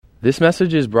This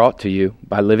message is brought to you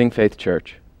by Living Faith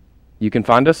Church. You can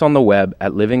find us on the web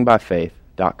at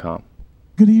livingbyfaith.com.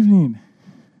 Good evening.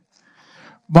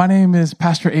 My name is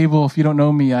Pastor Abel. If you don't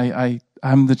know me,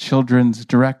 I'm the children's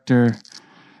director.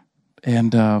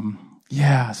 And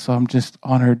so I'm just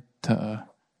honored to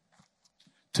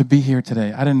be here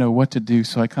today. I didn't know what to do,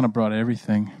 so I kind of brought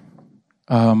everything.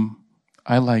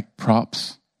 I like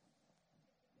props.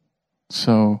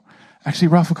 So, actually,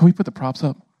 Rafa, can we put the props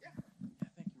up?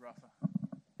 Thank you, Rafa.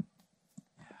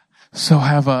 So I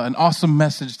have an awesome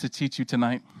message to teach you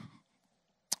tonight.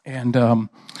 And let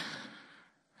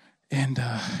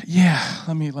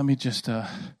me just,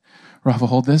 Rafa,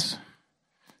 hold this.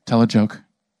 Tell a joke.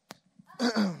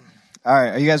 All right,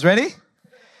 are you guys ready?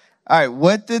 All right,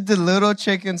 what did the little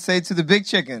chicken say to the big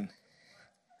chicken?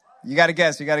 You got to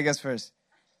guess first.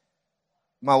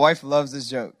 My wife loves this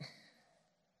joke.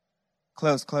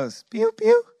 Close. Pew,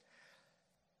 pew.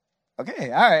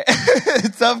 Okay, all right.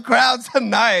 Tough crowd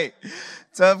tonight.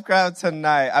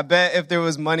 I bet if there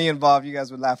was money involved, you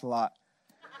guys would laugh a lot.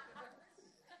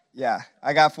 Yeah,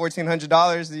 I got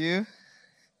 $1,400. Do you?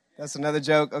 That's another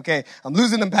joke. Okay, I'm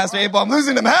losing them, Pastor Abel. I'm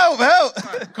losing them. Help.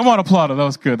 Come on, applaud. That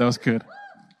was good.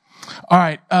 All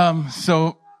right,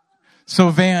 so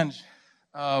Vange.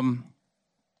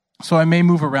 So I may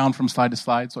move around from slide to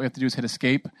slide. So all you have to do is hit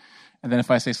escape. And then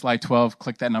if I say slide 12,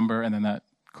 click that number, and then that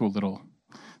cool little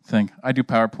thing. I do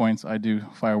PowerPoints. I do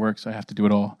fireworks. I have to do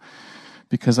it all.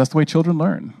 Because that's the way children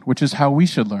learn, which is how we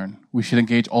should learn. We should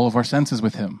engage all of our senses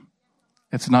with him.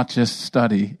 It's not just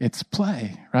study. It's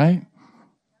play, right?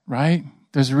 Right?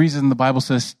 There's a reason the Bible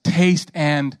says, taste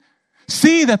and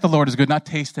see that the Lord is good, not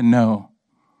taste and know.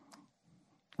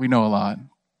 We know a lot.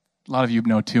 A lot of you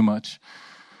know too much.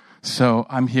 So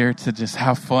I'm here to just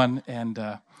have fun and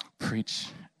preach.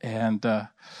 And,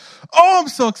 I'm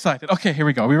so excited. Okay, here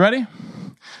we go. Are we ready?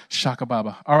 Shaka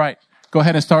Baba. All right, go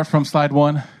ahead and start from slide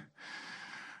 1.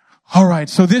 All right,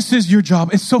 so this is your job.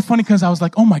 It's so funny because I was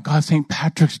like, oh my God, St.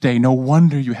 Patrick's Day. No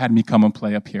wonder you had me come and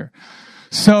play up here.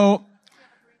 So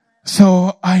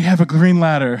I have a green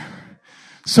ladder.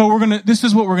 So this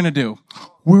is what we're gonna do.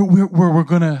 We're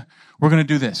gonna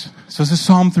do this. So this is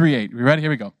Psalm 3:8. You ready?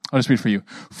 Here we go. I'll just read for you.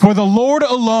 For the Lord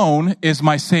alone is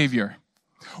my Savior.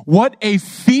 What a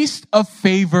feast of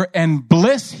favor and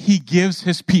bliss he gives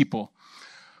his people.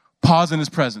 Pause in his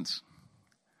presence.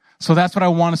 So that's what I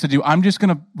want us to do. I'm just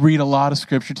going to read a lot of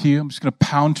scripture to you. I'm just going to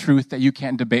pound truth that you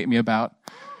can't debate me about.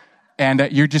 And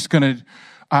you're just going to,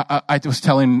 I was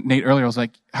telling Nate earlier, I was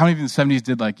like, how many of you in the 70s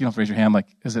did you don't have to raise your hand,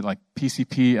 is it like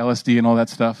PCP, LSD and all that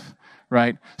stuff,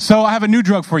 right? So I have a new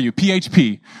drug for you,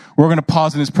 PHP. We're going to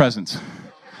pause in his presence.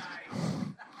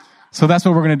 So that's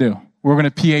what we're going to do. We're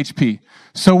going to PHP.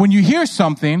 So when you hear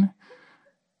something,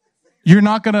 you're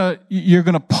going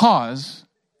to pause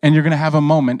and you're going to have a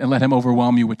moment and let him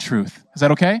overwhelm you with truth. Is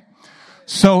that okay?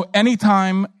 So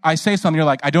anytime I say something, you're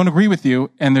like, I don't agree with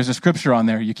you, and there's a scripture on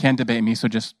there, you can't debate me, so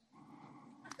just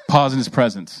pause in his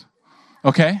presence.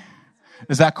 Okay?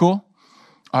 Is that cool?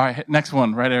 All right, next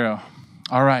one, right arrow.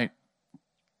 All right.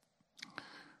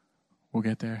 We'll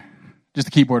get there. Just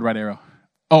the keyboard, right arrow.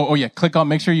 Oh yeah,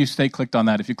 make sure you stay clicked on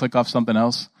that. If you click off something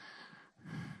else,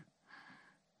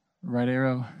 right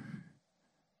arrow.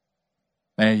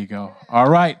 There you go. All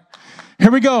right,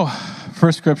 here we go.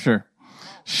 First scripture.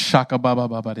 Shaka baba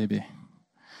baba debi.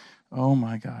 Oh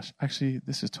my gosh. Actually,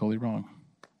 this is totally wrong.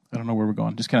 I don't know where we're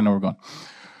going. Just kind of know where we're going.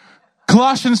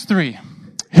 Colossians 3.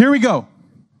 Here we go.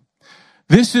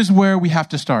 This is where we have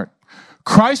to start.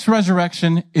 Christ's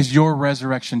resurrection is your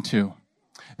resurrection too.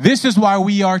 This is why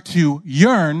we are to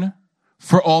yearn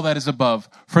for all that is above,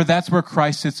 for that's where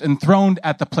Christ sits enthroned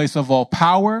at the place of all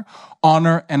power,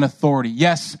 honor, and authority.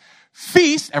 Yes,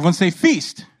 feast, everyone say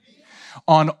feast,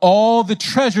 on all the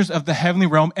treasures of the heavenly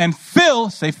realm and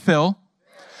fill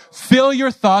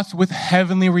your thoughts with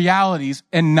heavenly realities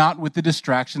and not with the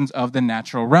distractions of the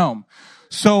natural realm.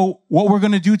 So what we're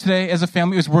going to do today as a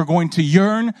family is we're going to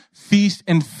yearn, feast,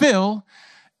 and fill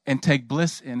and take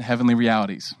bliss in heavenly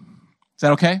realities. Is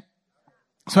that okay?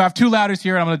 So I have 2 ladders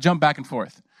here, and I'm going to jump back and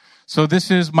forth. So this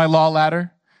is my law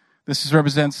ladder. This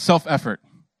represents self-effort.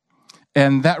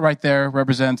 And that right there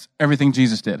represents everything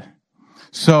Jesus did.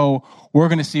 So we're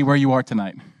going to see where you are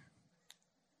tonight.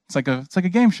 It's like a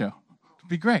game show. It'll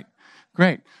be great.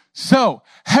 Great. So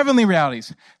heavenly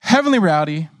realities. Heavenly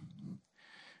reality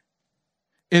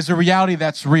is a reality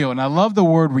that's real. And I love the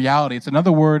word reality. It's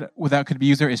another word that could be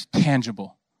used there is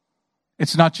tangible.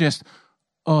 It's not just,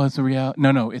 it's a reality.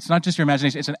 No, it's not just your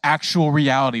imagination. It's an actual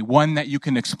reality, one that you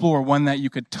can explore, one that you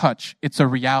could touch. It's a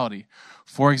reality.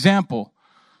 For example,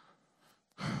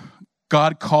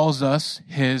 God calls us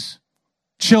his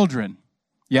children.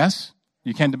 Yes?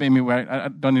 You can't debate me. I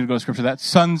don't need to go to scripture for that.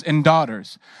 Sons and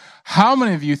daughters. How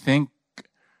many of you think,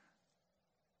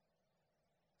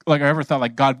 like I ever thought,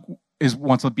 like God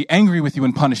wants to be angry with you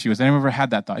and punish you? Has anyone ever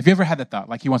had that thought? Have you ever had that thought?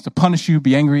 Like he wants to punish you,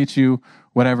 be angry at you,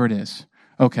 whatever it is.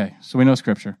 Okay, so we know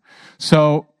scripture.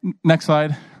 So next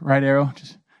slide, right arrow.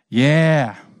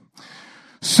 Yeah.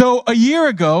 So a year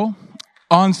ago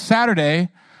on Saturday,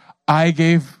 I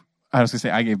gave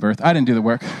birth. I didn't do the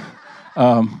work.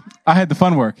 I had the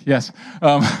fun work, yes.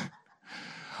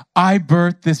 I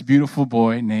birthed this beautiful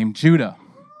boy named Judah.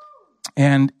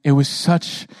 And it was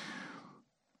such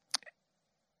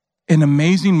an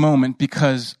amazing moment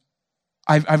because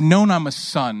I've known I'm a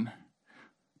son,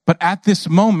 but at this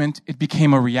moment, it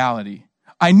became a reality.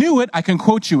 I knew it. I can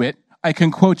quote you it.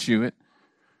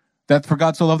 That for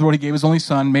God so loved the world, he gave his only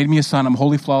son, made me a son, I'm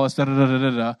holy, flawless,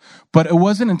 da-da-da-da-da-da. But it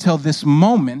wasn't until this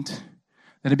moment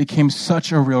that it became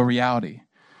such a real reality.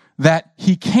 That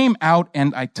he came out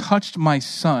and I touched my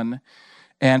son,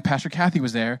 and Pastor Kathy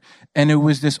was there, and it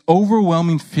was this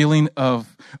overwhelming feeling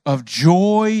of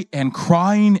joy and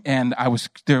crying, and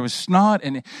there was snot,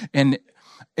 and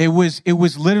it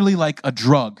was literally like a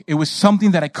drug. It was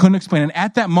something that I couldn't explain. And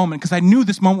at that moment, because I knew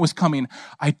this moment was coming,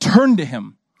 I turned to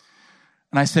him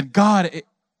and I said, God,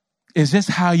 is this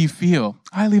how you feel?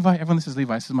 Hi, Levi. Everyone, this is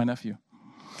Levi. This is my nephew.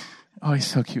 Oh, he's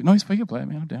so cute. No, he's you play,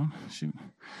 man. I'm down. Shoot.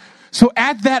 So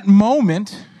at that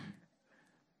moment,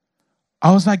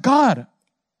 I was like, God,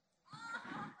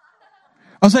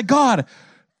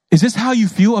 is this how you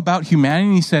feel about humanity?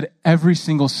 And he said, every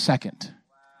single second.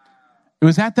 It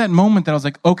was at that moment that I was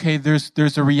like, okay,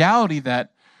 there's a reality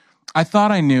that I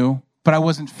thought I knew, but I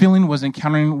wasn't feeling, wasn't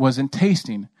encountering, wasn't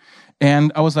tasting.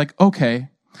 And I was like, okay.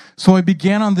 So I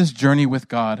began on this journey with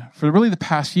God for really the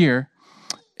past year.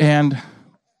 And,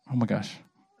 oh my gosh.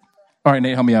 All right,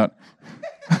 Nate, help me out.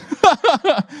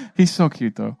 He's so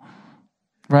cute though.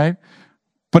 Right?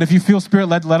 But if you feel spirit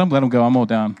led, let him go. I'm all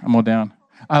down.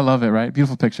 I love it, right?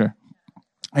 Beautiful picture.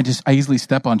 I easily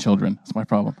step on children. That's my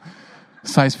problem.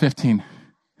 Size 15.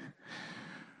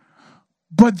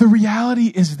 But the reality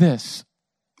is this.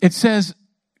 It says,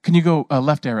 can you go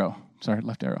left arrow? Sorry,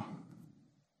 left arrow.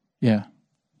 Yeah.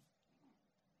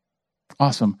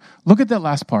 Awesome. Look at that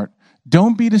last part.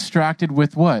 Don't be distracted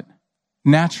with what?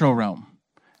 Natural realm.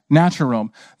 Natural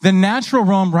realm. The natural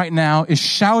realm right now is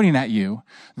shouting at you.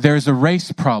 There's a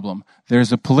race problem.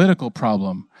 There's a political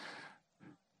problem.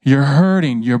 You're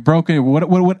hurting. You're broken.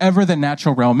 Whatever the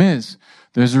natural realm is.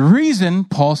 There's a reason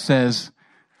Paul says,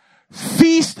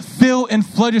 feast, fill, and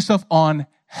flood yourself on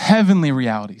heavenly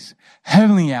realities.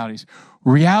 Heavenly realities.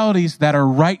 Realities that are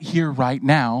right here, right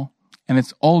now. And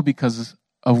it's all because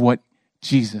of what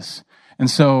Jesus. And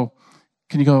so,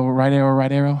 can you go right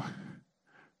arrow?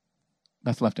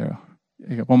 That's left arrow.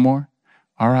 You got one more?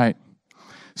 All right.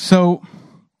 So,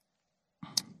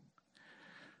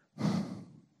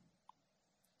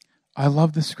 I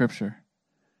love this scripture.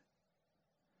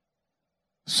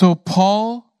 So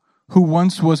Paul, who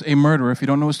once was a murderer, if you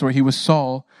don't know his story, he was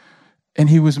Saul, and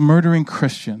he was murdering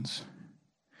Christians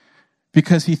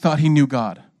because he thought he knew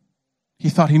God. He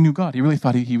thought he knew God. He really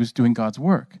thought he was doing God's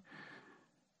work.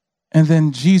 And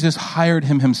then Jesus hired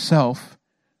him himself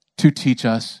to teach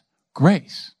us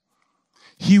grace.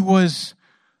 He was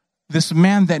this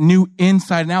man that knew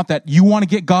inside and out that you want to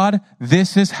get God,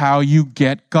 this is how you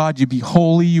get God. You be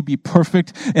holy, you be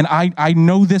perfect. And I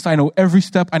know this. I know every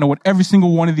step. I know what every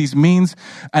single one of these means.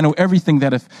 I know everything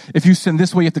that if you sin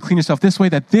this way, you have to clean yourself this way,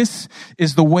 that this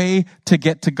is the way to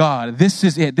get to God. This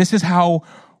is it. This is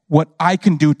what I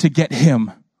can do to get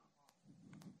him.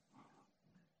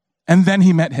 And then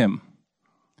he met him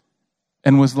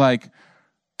and was like,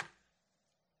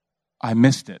 I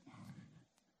missed it.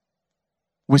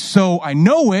 So I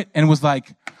know it and was like,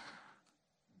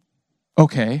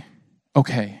 okay.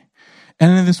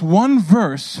 And in this one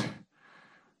verse,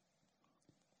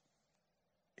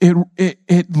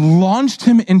 it launched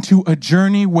him into a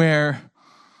journey where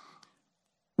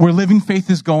living faith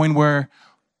is going, where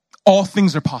all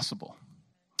things are possible.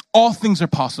 All things are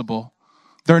possible.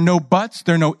 There are no buts,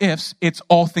 there are no ifs. It's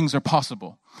all things are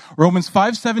possible. Romans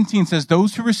 5:17 says,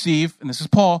 those who receive, and this is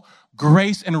Paul,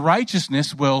 grace and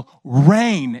righteousness will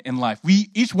reign in life.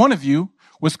 Each one of you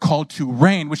was called to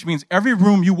reign, which means every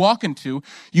room you walk into,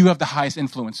 you have the highest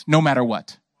influence, no matter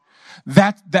what.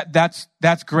 That's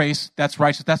grace, that's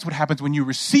righteousness. That's what happens when you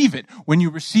receive it. When you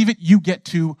receive it, you get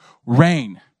to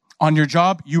reign. On your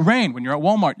job, you reign. When you're at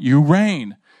Walmart, you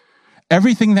reign.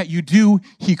 Everything that you do,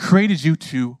 he created you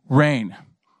to reign.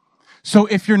 So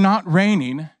if you're not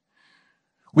reigning,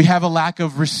 we have a lack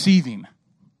of receiving.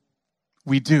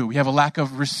 We do. We have a lack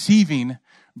of receiving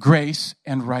grace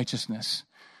and righteousness.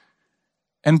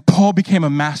 And Paul became a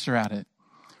master at it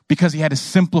because he had to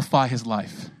simplify his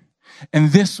life.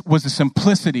 And this was the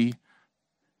simplicity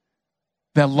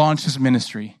that launched his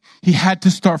ministry. He had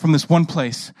to start from this one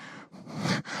place.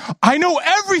 I know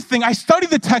everything. I studied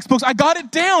the textbooks. I got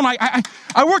it down. I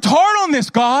worked hard on this,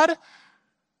 God.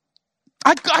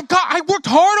 I worked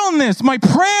hard on this. My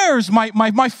prayers,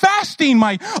 my fasting,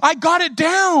 I got it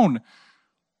down.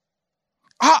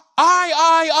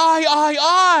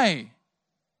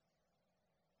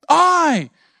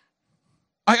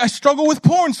 I struggle with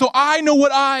porn, so I know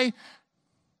what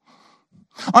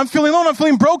I'm feeling alone, I'm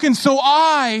feeling broken, so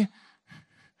I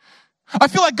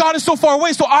feel like God is so far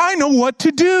away, so I know what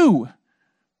to do.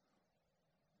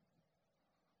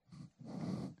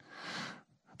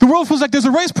 The world feels like there's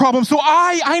a race problem, so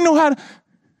I know how to.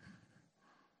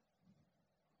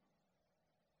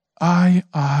 I.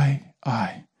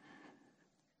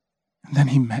 And then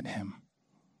he met him.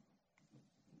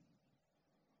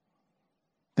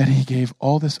 That he gave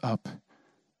all this up,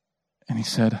 and he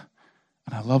said,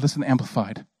 and I love this in the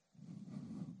Amplified,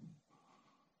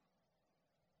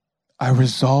 I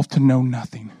resolved to know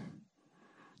nothing,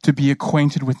 to be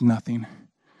acquainted with nothing,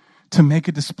 to make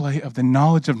a display of the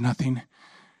knowledge of nothing,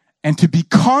 and to be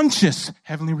conscious,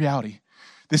 heavenly reality.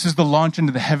 This is the launch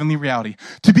into the heavenly reality.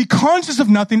 To be conscious of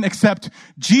nothing except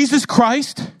Jesus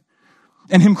Christ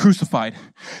and him crucified.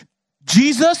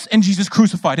 Jesus and Jesus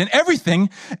crucified. And everything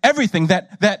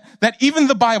that even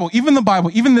the Bible,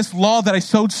 even this law that I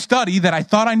so study that I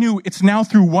thought I knew, it's now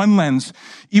through one lens.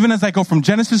 Even as I go from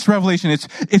Genesis to Revelation,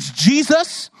 it's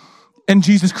Jesus and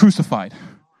Jesus crucified.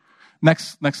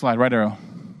 Next slide, right arrow.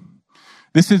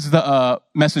 This is the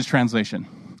Message translation.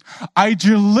 I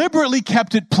deliberately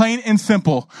kept it plain and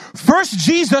simple. First,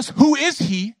 Jesus, who is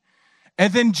he?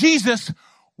 And then Jesus,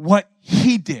 what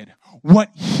he did,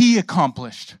 what he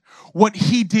accomplished, what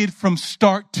he did from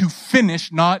start to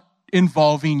finish, not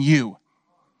involving you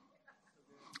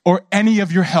or any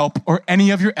of your help or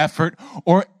any of your effort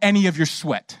or any of your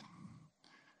sweat.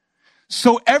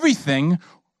 So everything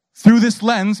through this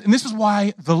lens, and this is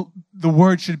why the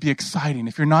word should be exciting.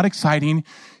 If you're not exciting,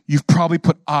 you've probably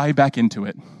put I back into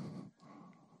it.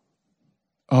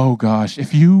 Oh gosh,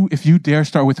 if you dare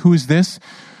start with who is this,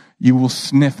 you will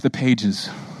sniff the pages.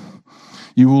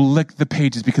 You will lick the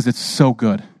pages because it's so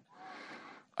good.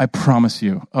 I promise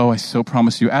you. Oh, I so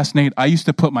promise you. Ask Nate, I used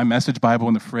to put my Message Bible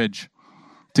in the fridge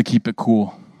to keep it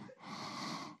cool.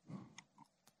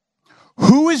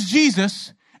 Who is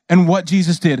Jesus and what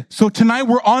Jesus did? So tonight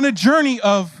we're on a journey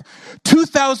of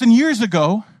 2,000 years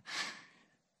ago.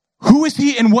 Who is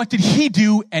he and what did he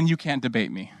do? And you can't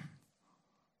debate me.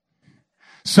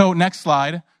 So next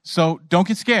slide. So don't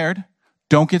get scared.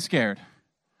 Don't get scared.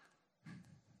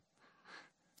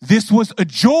 This was a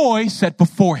joy set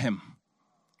before him.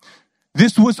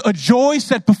 This was a joy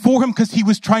set before him because he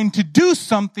was trying to do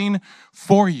something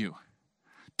for you,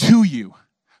 to you,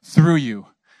 through you.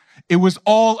 It was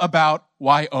all about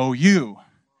you.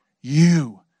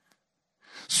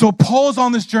 So Paul's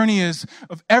on this journey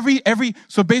of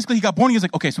so basically he got born. He was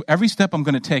like, okay, so every step I'm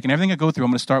going to take and everything I go through,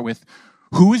 I'm going to start with,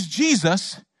 who is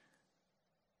Jesus?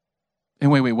 And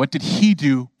wait, what did he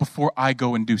do before I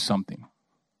go and do something?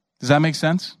 Does that make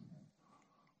sense?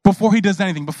 Before he does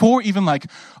anything, before even like,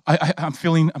 I'm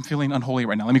feeling unholy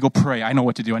right now. Let me go pray. I know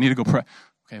what to do. I need to go pray.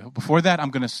 Okay, before that, I'm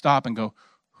going to stop and go,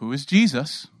 who is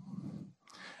Jesus?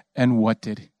 And what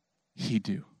did he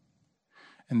do?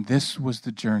 And this was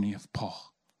the journey of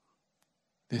Paul.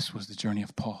 This was the journey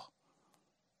of Paul.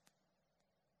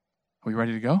 Are we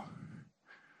ready to go?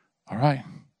 All right,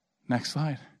 next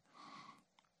slide.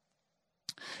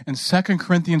 In 2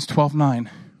 Corinthians 12:9,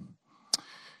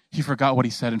 he forgot what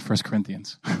he said in 1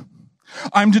 Corinthians.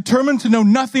 I'm determined to know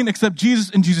nothing except Jesus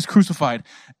and Jesus crucified.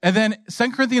 And then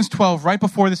 2 Corinthians 12, right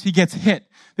before this, he gets hit.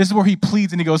 This is where he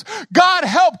pleads and he goes, God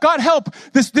help.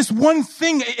 This one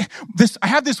thing, I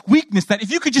have this weakness that if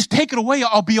you could just take it away,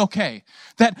 I'll be okay.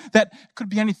 That could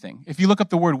be anything. If you look up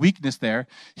the word weakness there,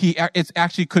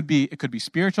 it could be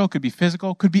spiritual, could be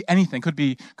physical, could be anything, could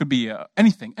be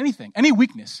anything, any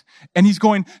weakness. And he's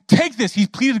going, take this. He's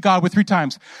pleaded to God with 3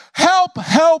 times. Help.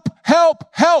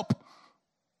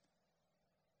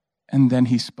 And then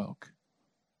he spoke.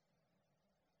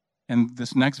 And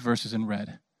this next verse is in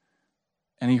red.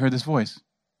 And he heard this voice.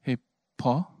 Hey,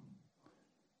 Paul.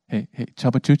 Hey,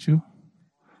 Chabachuchu.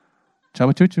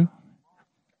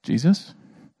 Jesus.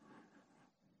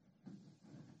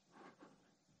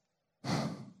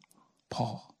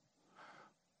 Paul,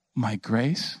 my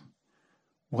grace,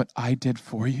 what I did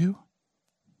for you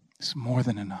is more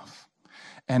than enough.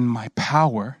 And my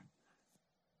power,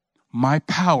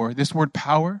 this word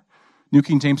power, New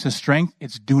King James says strength,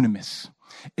 it's dunamis.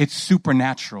 It's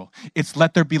supernatural. It's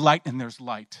let there be light and there's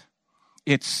light.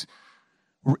 It's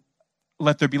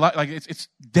let there be light. Like it's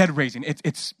dead raising.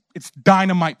 It's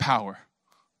dynamite power.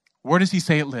 Where does he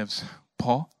say it lives?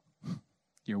 Paul,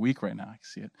 you're weak right now. I can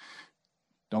see it.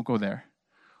 Don't go there.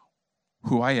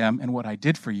 Who I am and what I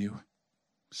did for you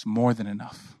is more than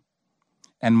enough.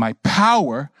 And my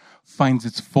power finds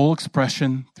its full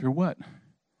expression through what?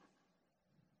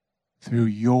 Through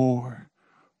your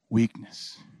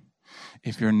weakness.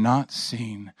 If you're not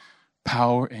seeing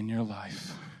power in your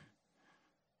life,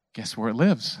 guess where it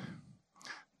lives?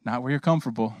 Not where you're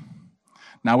comfortable.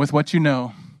 Not with what you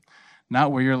know.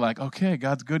 Not where you're like, okay,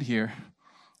 God's good here.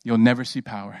 You'll never see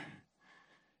power.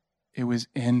 It was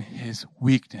in his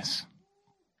weakness.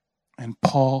 And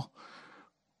Paul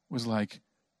was like,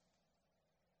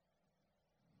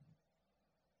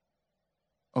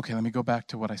 okay, let me go back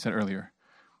to what I said earlier.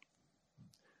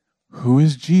 Who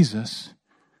is Jesus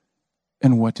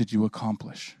and what did you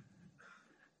accomplish?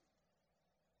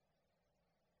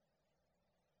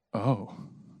 Oh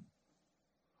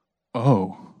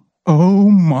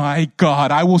my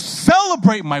God, I will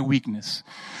celebrate my weakness.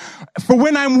 For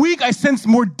when I'm weak, I sense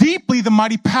more deeply the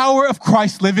mighty power of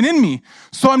Christ living in me.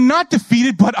 So I'm not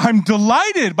defeated, but I'm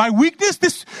delighted. My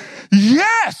weakness,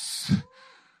 yes.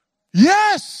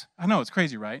 I know, it's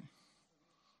crazy, right?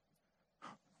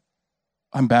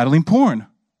 I'm battling porn.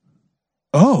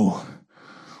 Oh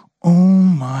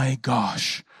my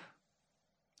gosh.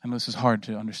 I know this is hard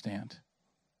to understand.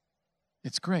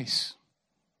 It's grace.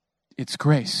 It's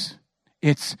grace.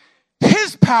 It's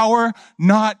his power,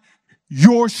 not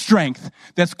your strength,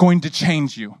 that's going to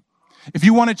change you. If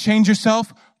you want to change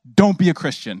yourself, don't be a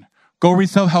Christian. Go read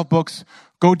self-help books.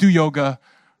 Go do yoga.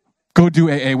 Go do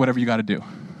AA, whatever you got to do.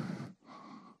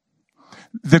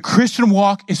 The Christian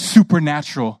walk is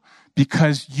supernatural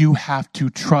because you have to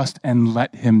trust and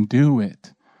let him do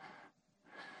it.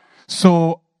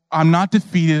 So I'm not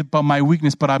defeated by my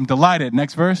weakness, but I'm delighted.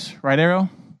 Next verse, right arrow.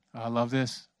 I love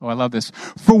this. I love this.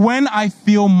 For when I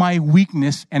feel my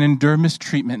weakness and endure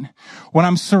mistreatment, when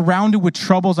I'm surrounded with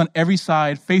troubles on every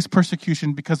side, face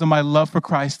persecution because of my love for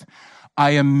Christ,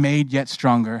 I am made yet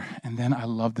stronger. And then I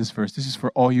love this verse. This is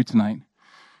for all you tonight.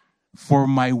 For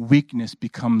my weakness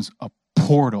becomes a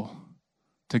portal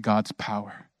to God's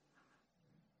power.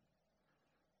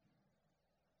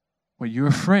 What you're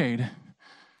afraid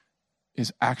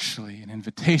is actually an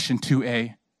invitation to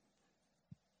a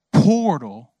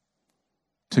portal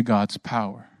to God's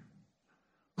power.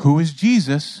 Who is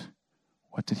Jesus?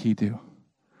 What did he do?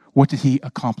 What did he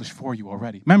accomplish for you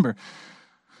already? Remember,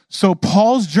 so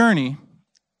Paul's journey,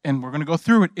 and we're going to go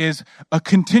through it, is a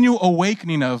continual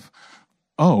awakening of,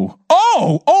 oh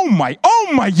my,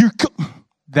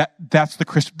 that's the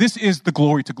Christian. This is the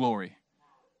glory to glory.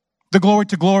 The glory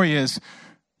to glory is,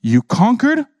 you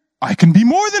conquered, I can be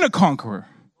more than a conqueror.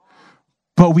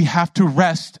 But we have to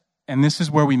rest, and this is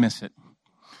where we miss it.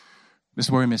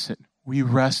 We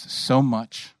rest so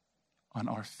much on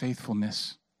our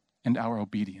faithfulness and our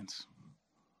obedience.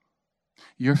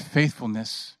 Your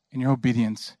faithfulness and your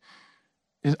obedience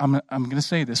is, I'm going to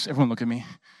say this, everyone look at me,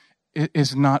 it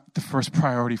is not the first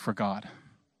priority for God.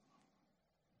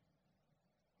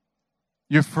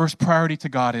 Your first priority to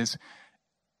God is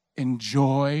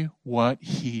enjoy what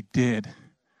he did.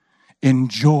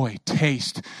 Enjoy,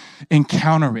 taste,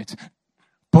 encounter it.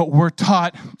 But we're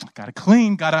taught,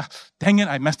 dang it,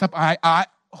 I messed up.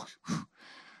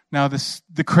 Now,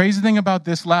 the crazy thing about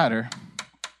this ladder,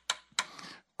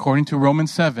 according to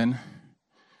Romans 7, I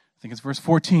think it's verse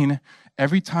 14,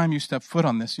 every time you step foot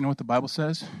on this, you know what the Bible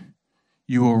says?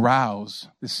 You arouse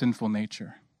this sinful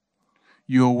nature.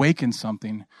 You awaken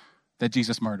something that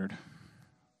Jesus murdered.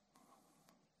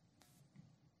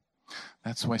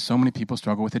 That's why so many people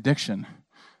struggle with addiction.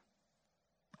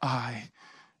 I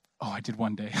did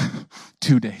 1 day,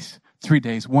 2 days, 3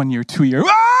 days, 1 year, 2 years.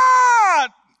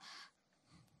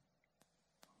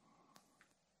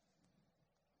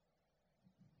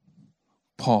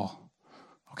 Paul,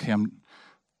 okay,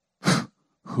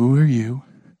 who are you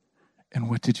and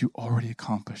what did you already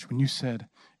accomplish when you said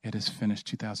it is finished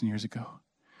 2,000 years ago?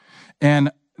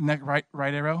 And right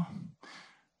arrow.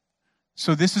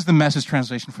 So this is the Message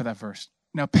translation for that verse.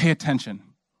 Now pay attention,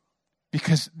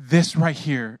 because this right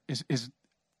here is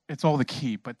it's all the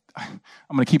key, but I'm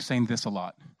going to keep saying this a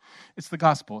lot. It's the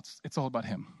gospel. It's all about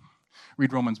him.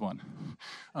 Read Romans 1.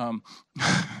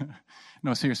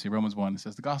 No, seriously, Romans 1. It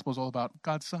says the gospel is all about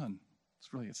God's Son.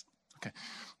 It's okay.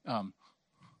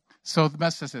 So the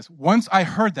message says this. Once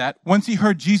he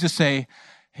heard Jesus say,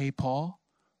 hey, Paul,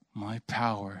 my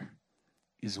power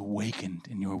is awakened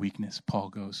in your weakness, Paul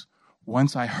goes,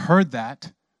 once I heard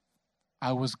that,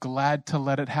 I was glad to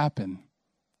let it happen.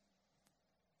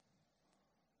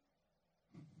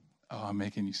 Oh, I'm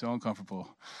making you so uncomfortable.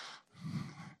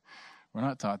 We're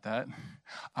not taught that.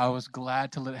 I was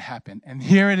glad to let it happen. And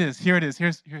here it is. Here it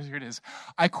is.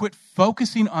 I quit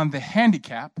focusing on the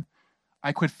handicap.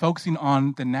 I quit focusing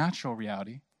on the natural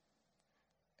reality.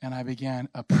 And I began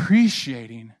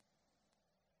appreciating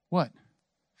what?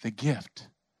 The gift.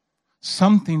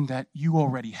 Something that you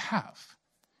already have.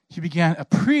 He began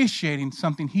appreciating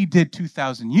something he did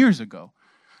 2,000 years ago.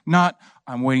 Not,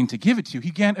 I'm waiting to give it to you. He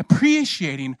began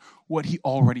appreciating what he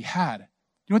already had. You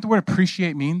know what the word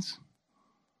appreciate means?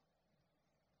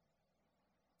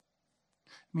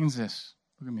 It means this.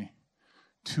 Look at me.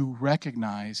 To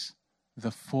recognize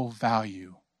the full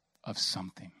value of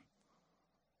something.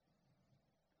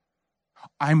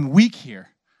 I'm weak here.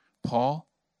 Paul,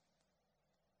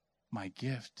 my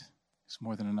gift is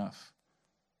more than enough.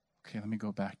 Okay, let me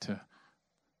go back to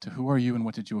who are you and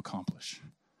what did you accomplish?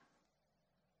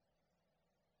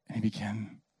 And he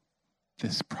began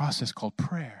this process called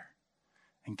prayer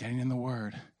and getting in the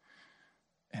Word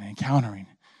and encountering.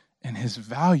 And his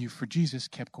value for Jesus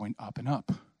kept going up and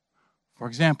up. For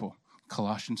example,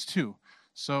 Colossians 2.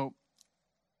 So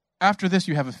after this,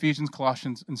 you have Ephesians,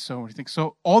 Colossians, and so on.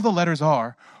 So all the letters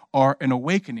are an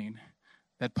awakening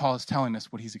that Paul is telling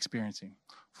us what he's experiencing.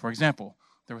 For example,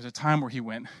 there was a time where he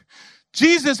went,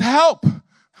 Jesus, help!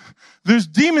 There's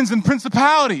demons and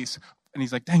principalities. And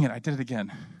he's like, dang it, I did it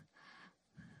again.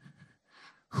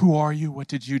 Who are you? What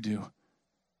did you do?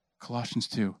 Colossians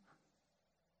 2.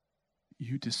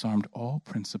 You disarmed all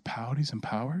principalities and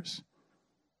powers.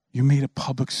 You made a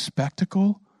public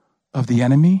spectacle of the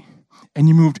enemy. And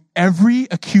you moved every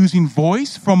accusing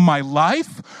voice from my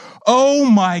life. Oh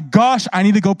my gosh, I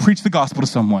need to go preach the gospel to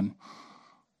someone.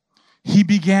 He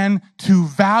began to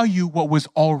value what was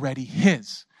already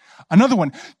his. Another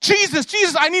one, Jesus,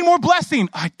 I need more blessing.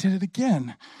 I did it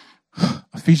again.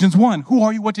 Ephesians 1, who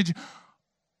are you? What did you?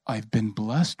 I've been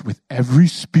blessed with every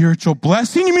spiritual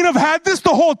blessing. You mean I've had this the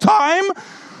whole time?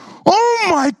 Oh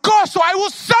my gosh, so I will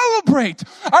celebrate.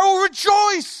 I will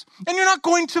rejoice. And you're not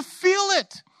going to feel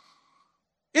it.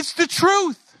 It's the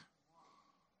truth.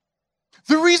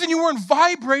 The reason you weren't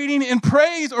vibrating in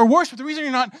praise or worship, the reason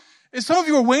you're not, is some of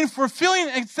you are waiting for a feeling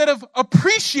instead of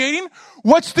appreciating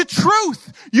what's the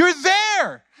truth. You're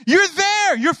there. You're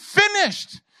there. You're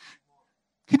finished.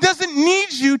 He doesn't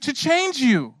need you to change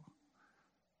you.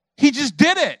 He just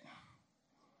did it.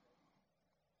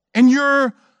 And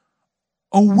you're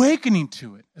awakening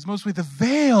to it. As mostly the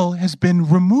veil has been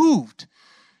removed.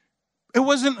 It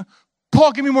wasn't,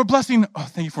 Paul, give me more blessing. Oh,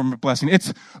 thank you for my blessing.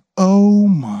 It's, oh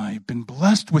my, been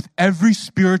blessed with every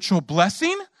spiritual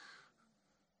blessing?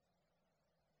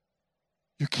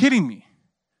 You're kidding me.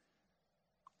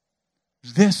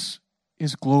 This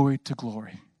is glory to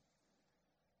glory.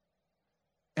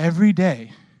 Every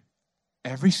day,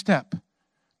 every step,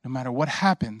 no matter what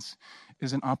happens,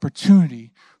 is an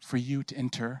opportunity for you to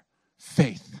enter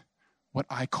faith, what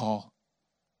I call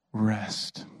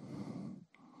rest.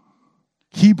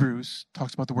 Hebrews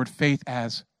talks about the word faith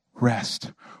as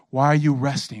rest. Why are you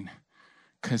resting?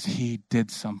 Because he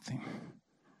did something.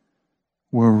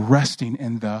 We're resting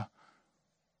in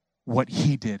what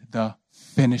he did, the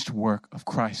finished work of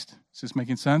Christ. Is this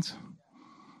making sense?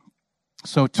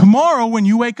 So tomorrow when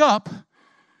you wake up,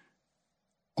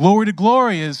 glory to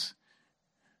glory is,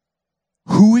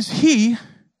 who is he?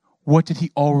 What did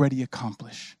he already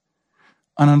accomplish?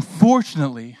 And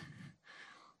unfortunately,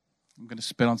 I'm going to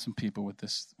spit on some people with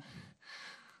this.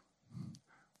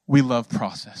 We love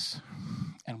process,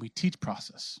 and we teach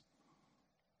process.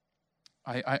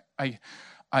 I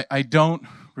don't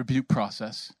rebuke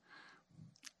process.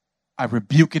 I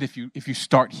rebuke it if you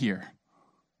start here.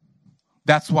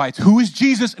 That's why it's who is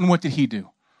Jesus and what did he do?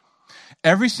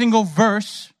 Every single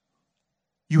verse,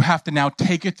 you have to now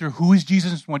take it through who is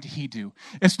Jesus and what did he do.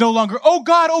 It's no longer, oh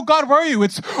God, where are you?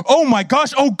 It's, oh my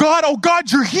gosh, oh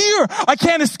God, you're here. I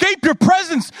can't escape your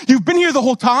presence. You've been here the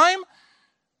whole time.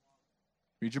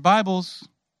 Read your Bibles.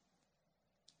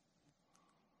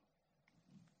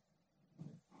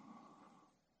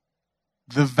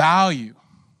 The value.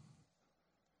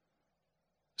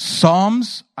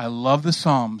 Psalms, I love the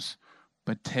Psalms,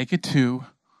 but take it to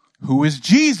who is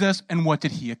Jesus and what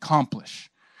did he accomplish?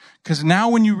 Because now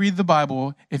when you read the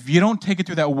Bible, if you don't take it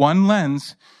through that one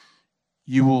lens,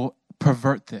 you will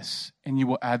pervert this and you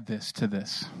will add this to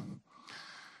this.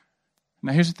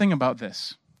 Now here's the thing about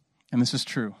this, and this is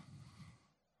true.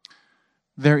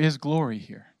 There is glory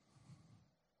here.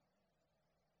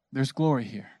 There's glory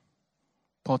here.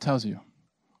 Paul tells you,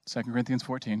 2 Corinthians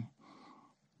 14,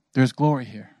 there's glory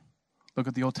here. Look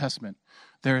at the Old Testament.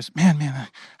 There's, man,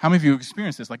 how many of you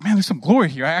experienced this? Like, man, there's some glory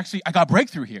here. I got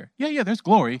breakthrough here. Yeah, there's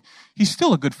glory. He's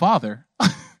still a good father.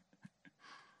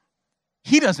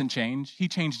 He doesn't change. He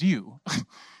changed you.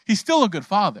 He's still a good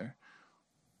father.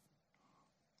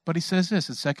 But he says this,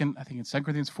 in 2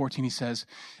 Corinthians 14, he says,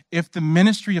 if the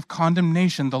ministry of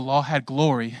condemnation, the law had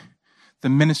glory, the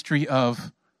ministry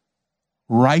of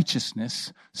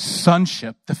righteousness,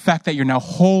 sonship, the fact that you're now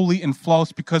holy and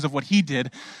flawless because of what he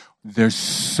did, there's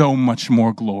so much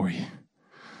more glory.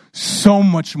 So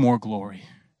much more glory.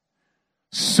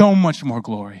 So much more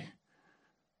glory.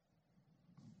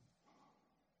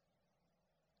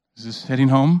 Is this hitting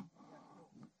home?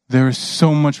 There is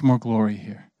so much more glory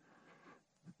here.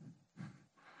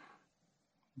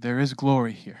 There is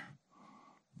glory here.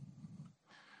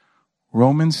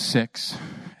 Romans 6,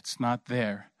 it's not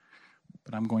there,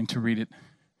 but I'm going to read it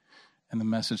in the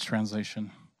Message translation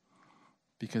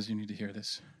because you need to hear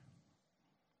this.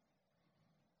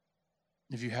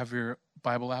 If you have your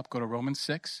Bible app, go to Romans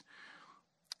 6.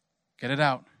 Get it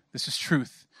out. This is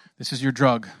truth. This is your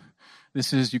drug.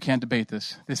 This is, you can't debate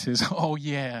this. This is, oh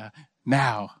yeah,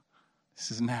 now. This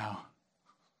is now.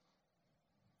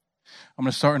 I'm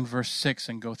going to start in verse 6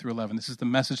 and go through 11. This is the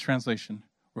Message translation.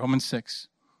 Romans 6.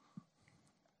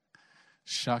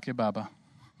 Shake Baba.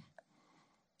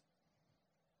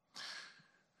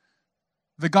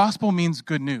 The gospel means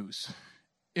good news.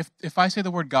 If I say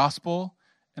the word gospel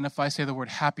and if I say the word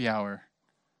happy hour,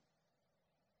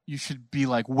 you should be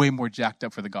like way more jacked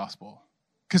up for the gospel.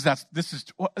 Because this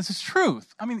is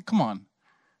truth. I mean, come on.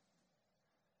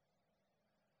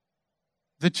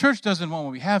 The church doesn't want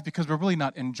what we have because we're really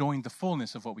not enjoying the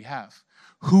fullness of what we have.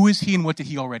 Who is he and what did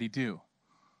he already do?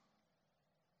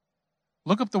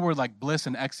 Look up the word like bliss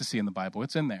and ecstasy in the Bible.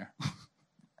 It's in there.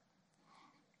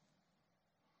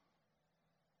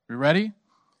 You ready?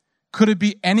 Could it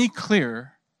be any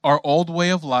clearer? Our old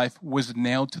way of life was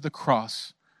nailed to the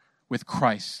cross with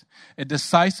Christ. A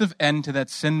decisive end to that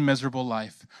sin-miserable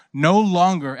life. No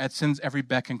longer at sin's every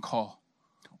beck and call.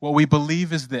 What we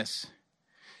believe is this.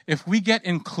 If we get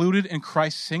included in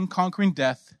Christ's sin-conquering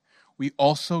death, we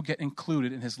also get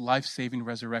included in his life-saving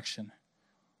resurrection.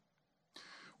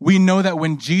 We know that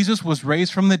when Jesus was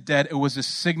raised from the dead, it was a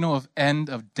signal of end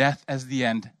of death as the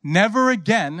end. Never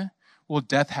again will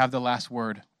death have the last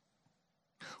word.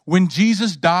 When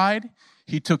Jesus died,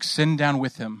 he took sin down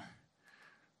with him.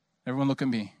 Everyone look at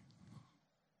me.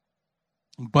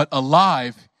 But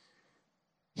alive,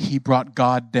 he brought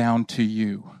God down to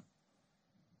you.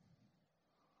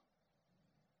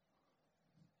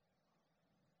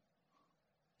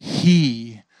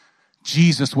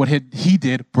 Jesus, what he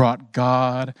did, brought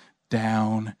God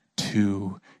down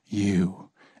to you.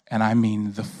 And I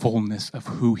mean the fullness of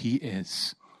who he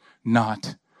is.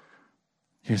 Not,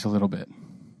 here's a little bit.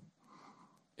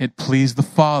 It pleased the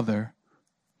Father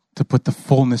to put the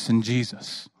fullness in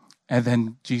Jesus. And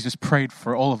then Jesus prayed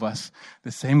for all of us.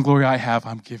 The same glory I have,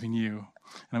 I'm giving you.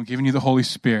 And I'm giving you the Holy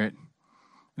Spirit.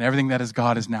 And everything that is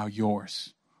God is now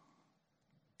yours.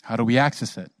 How do we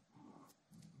access it?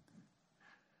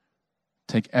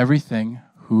 Take everything.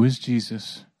 Who is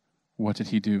Jesus? What did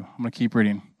he do? I'm going to keep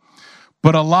reading.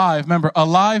 But alive, remember,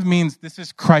 alive means this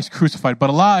is Christ crucified. But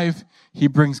alive, he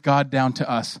brings God down to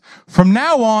us. From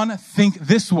now on, think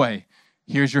this way.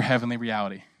 Here's your heavenly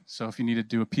reality. So if you need to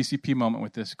do a PCP moment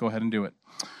with this, go ahead and do it.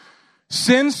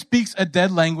 Sin speaks a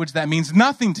dead language that means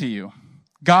nothing to you.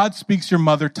 God speaks your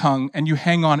mother tongue, and you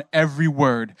hang on every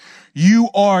word. You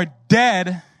are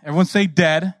dead. Everyone say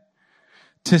dead.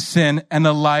 To sin and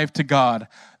alive to God.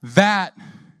 That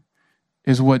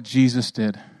is what Jesus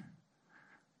did.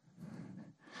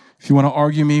 If you want to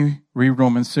argue me, read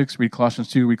Romans 6, read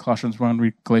Colossians 2, read Colossians 1,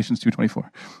 read Galatians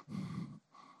 2:24.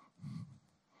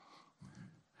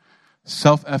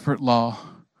 Self-effort law.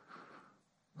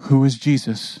 Who is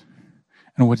Jesus?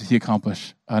 And what did he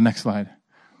accomplish? Next slide.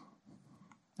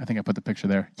 I think I put the picture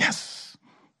there. Yes!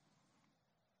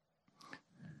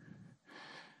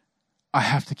 I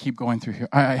have to keep going through here.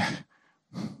 I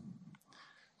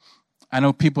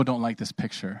know people don't like this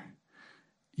picture.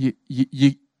 You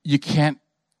can't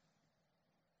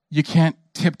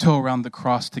tiptoe around the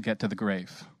cross to get to the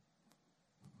grave.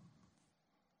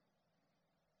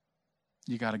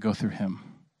 You got to go through him.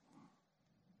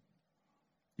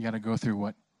 You got to go through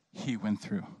what he went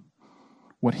through.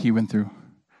 What he went through.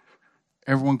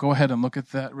 Everyone go ahead and look at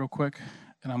that real quick,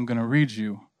 and I'm going to read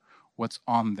you what's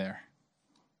on there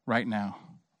right now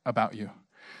about you.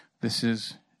 This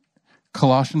is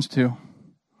Colossians 2.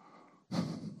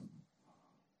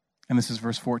 And this is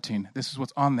verse 14. This is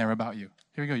what's on there about you.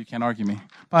 Here we go. You can't argue me.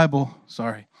 Bible,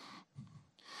 sorry.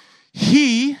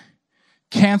 He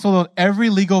canceled out every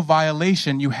legal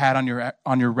violation you had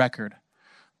on your record.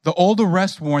 The old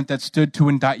arrest warrant that stood to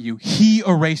indict you, he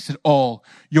erased it all.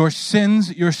 Your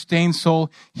sins, your stained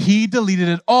soul, he deleted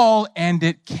it all, and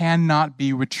it cannot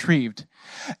be retrieved.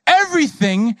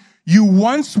 Everything you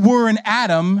once were in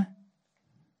Adam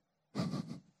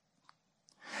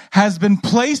has been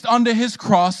placed onto his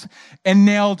cross and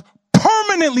nailed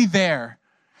permanently there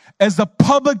as a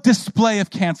public display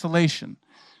of cancellation.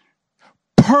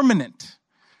 Permanent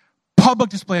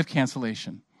public display of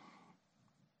cancellation.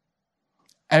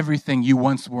 Everything you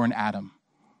once were in Adam.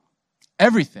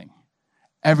 Everything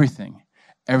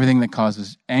that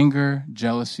causes anger,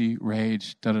 jealousy,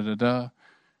 rage,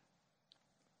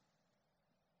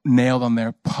 nailed on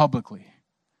there publicly.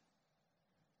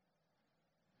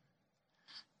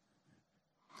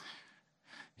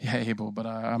 Yeah, Abel, but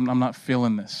I'm not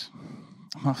feeling this.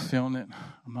 I'm not feeling it.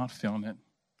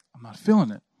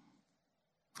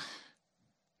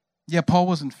 Yeah, Paul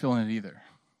wasn't feeling it either.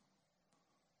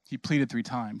 He pleaded 3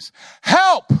 times.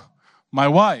 Help, my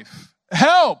wife.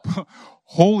 Help,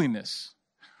 holiness.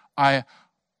 I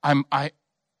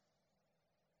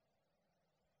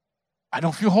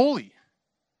don't feel holy.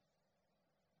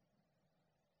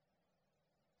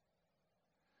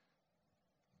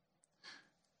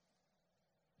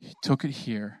 He took it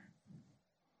here,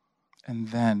 and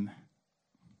then,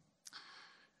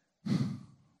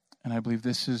 and I believe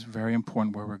this is very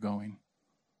important where we're going,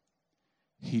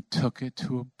 he took it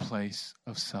to a place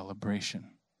of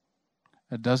celebration.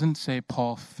 It doesn't say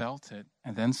Paul felt it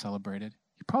and then celebrated.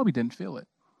 He probably didn't feel it.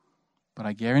 But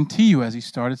I guarantee you, as he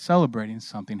started celebrating,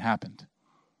 something happened.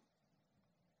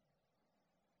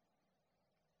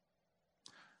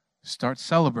 Start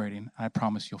celebrating, and I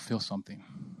promise you'll feel something.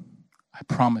 I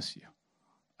promise you.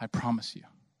 I promise you.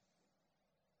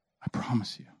 I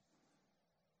promise you.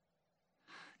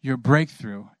 Your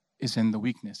breakthrough is in the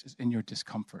weakness, is in your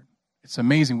discomfort. It's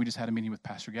amazing. We just had a meeting with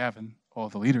Pastor Gavin, all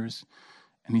the leaders,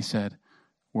 and he said,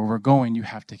 where we're going, you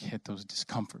have to hit those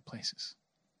discomfort places.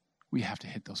 We have to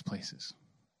hit those places.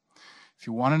 If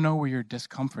you want to know where your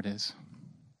discomfort is,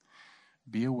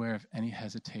 be aware of any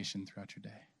hesitation throughout your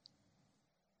day.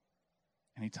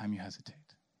 Anytime you hesitate.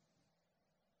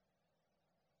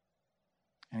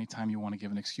 Anytime you want to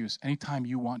give an excuse. Anytime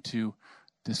you want to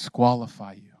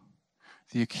disqualify you.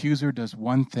 The accuser does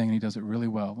one thing, and he does it really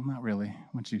well. Well, not really,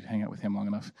 once you hang out with him long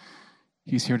enough.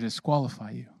 He's here to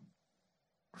disqualify you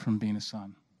from being a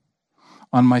son.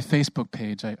 On my Facebook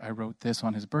page, I wrote this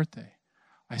on his birthday.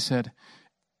 I said,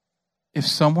 if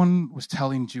someone was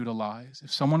telling Judah lies,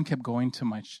 if someone kept going to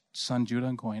my son Judah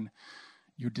and going,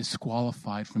 you're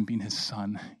disqualified from being his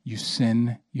son, you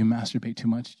sin, you masturbate too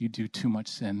much, you do too much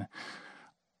sin,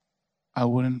 I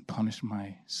wouldn't punish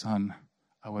my son.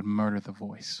 I would murder the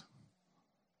voice.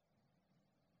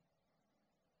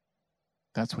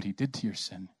 That's what he did to your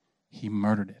sin. He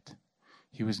murdered it.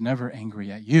 He was never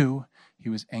angry at you. He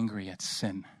was angry at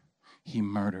sin. He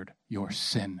murdered your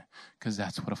sin because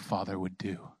that's what a father would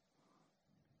do.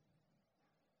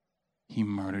 He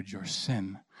murdered your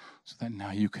sin so that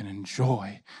now you can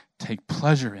enjoy, take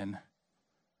pleasure in,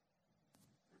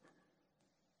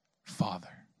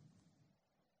 Father,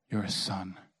 you're a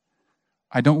son.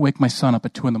 I don't wake my son up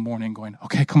at 2 a.m. going,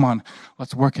 okay, come on,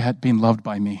 let's work at being loved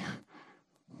by me.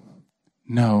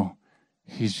 No,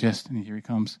 he's just, and here he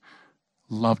comes,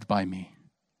 loved by me.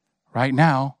 Right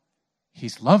now,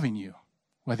 he's loving you,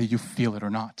 whether you feel it or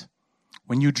not.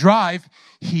 When you drive,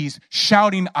 he's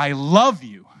shouting, I love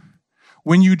you.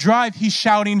 When you drive, he's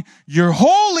shouting, you're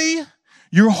holy,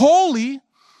 you're holy. You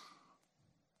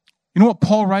know what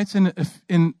Paul writes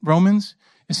in Romans?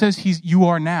 It says you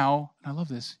are now, and I love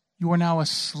this, you are now a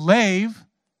slave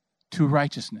to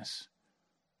righteousness.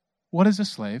 What is a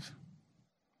slave?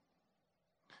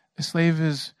 A slave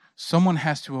is someone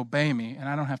has to obey me, and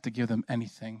I don't have to give them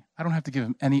anything. I don't have to give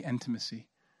them any intimacy.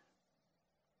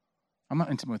 I'm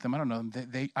not intimate with them. I don't know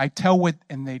them. I tell what,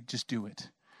 and they just do it.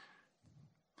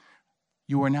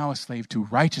 You are now a slave to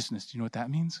righteousness. Do you know what that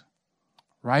means?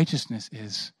 Righteousness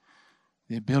is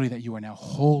the ability that you are now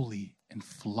holy and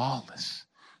flawless,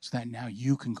 so that now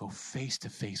you can go face to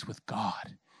face with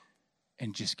God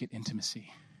and just get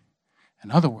intimacy. In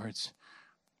other words,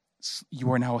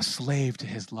 you are now a slave to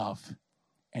his love.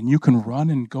 And you can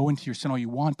run and go into your sin all you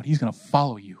want, but he's going to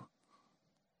follow you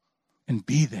and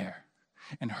be there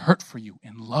and hurt for you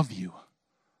and love you.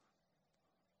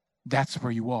 That's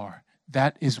where you are.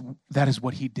 That is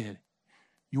what he did.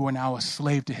 You are now a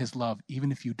slave to his love,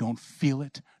 even if you don't feel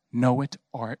it, know it,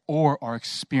 or are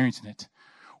experiencing it.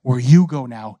 Where you go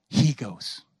now, he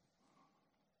goes.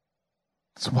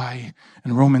 That's why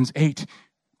in Romans 8,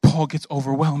 Paul gets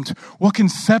overwhelmed. What can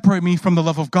separate me from the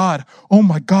love of God? Oh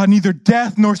my God, neither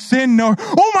death nor sin nor,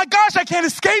 oh my gosh, I can't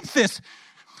escape this.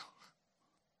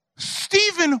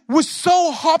 Stephen was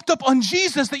so hopped up on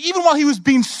Jesus that even while he was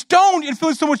being stoned and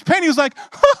feeling so much pain, he was like,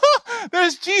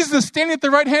 there's Jesus standing at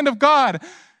the right hand of God.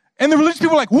 And the religious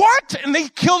people were like, what? And they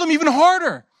killed him even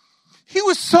harder. He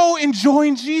was so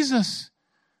enjoying Jesus.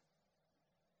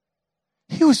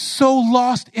 He was so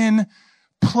lost in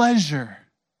pleasure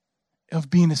of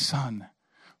being a son.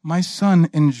 My son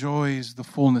enjoys the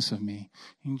fullness of me.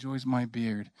 He enjoys my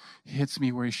beard. He hits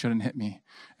me where he shouldn't hit me.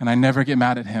 And I never get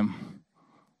mad at him.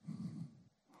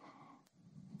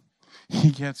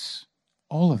 He gets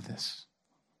all of this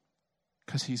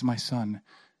because he's my son,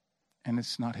 and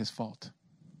it's not his fault.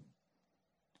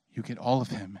 You get all of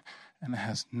him, and it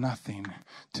has nothing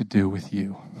to do with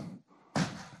you.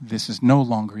 This is no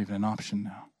longer even an option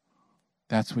now.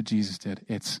 That's what Jesus did.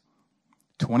 It's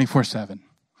 24/7.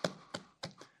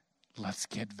 Let's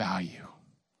get value.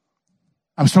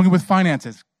 I'm struggling with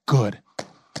finances. Good.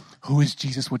 Who is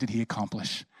Jesus? What did he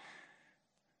accomplish?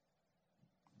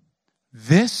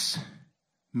 This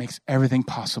makes everything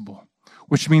possible,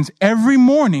 which means every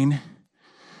morning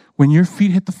when your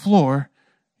feet hit the floor,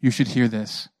 you should hear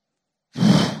this.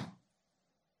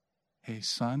 Hey,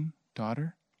 son,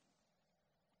 daughter,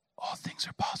 all things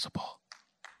are possible.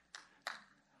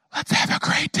 Let's have a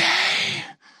great day.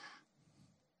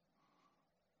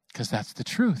 Because that's the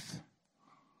truth.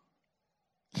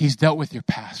 He's dealt with your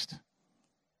past.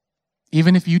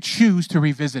 Even if you choose to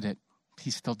revisit it,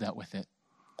 he's still dealt with it.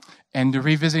 And to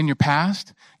revisit in your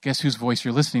past, guess whose voice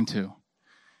you're listening to?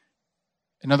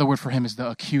 Another word for him is the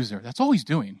accuser. That's all he's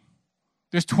doing.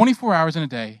 There's 24 hours in a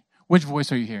day. Which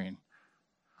voice are you hearing?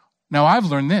 Now, I've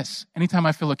learned this. Anytime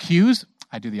I feel accused,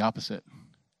 I do the opposite.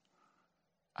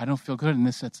 I don't feel good in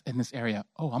this area.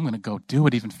 Oh, I'm going to go do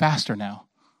it even faster now.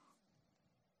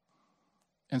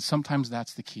 And sometimes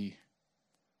that's the key.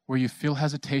 Where you feel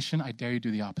hesitation, I dare you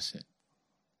do the opposite.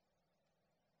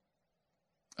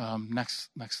 Next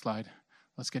slide.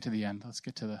 Let's get to the end. Let's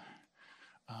get to the,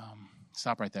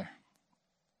 stop right there.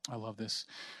 I love this.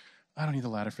 I don't need the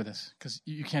ladder for this because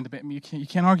you can't debate me. You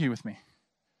can't argue with me.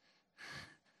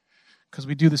 Because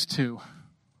we do this too.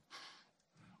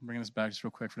 I'm bringing this back just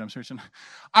real quick for demonstration.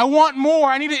 I want more.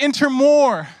 I need to enter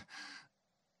more.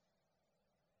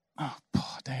 Oh,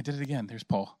 Paul, dang, I did it again. There's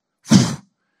Paul.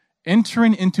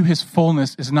 Entering into his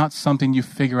fullness is not something you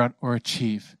figure out or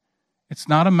achieve. It's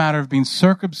not a matter of being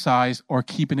circumcised or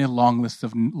keeping a long list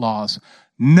of laws.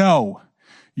 No,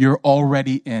 you're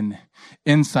already in.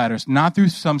 Insiders, not through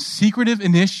some secretive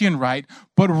Initian rite,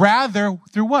 but rather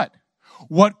through what?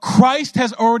 What Christ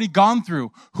has already gone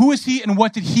through. Who is he and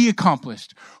what did he accomplish?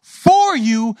 For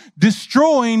you,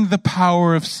 destroying the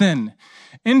power of sin.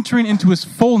 Entering into his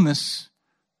fullness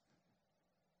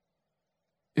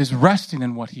is resting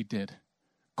in what he did.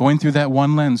 Going through that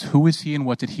one lens. Who is he and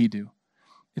what did he do?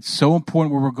 It's so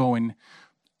important where we're going.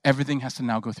 Everything has to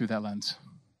now go through that lens.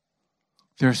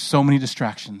 There are so many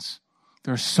distractions.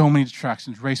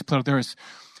 Race, political. There is.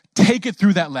 Take it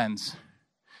through that lens.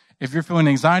 If you're feeling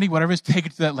anxiety, whatever it is, take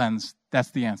it to that lens. That's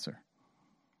the answer.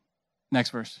 Next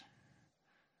verse.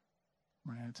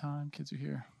 Running out of time. Kids are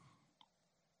here.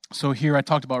 So here I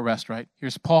talked about rest, right?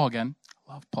 Here's Paul again.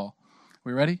 I love Paul.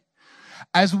 We ready?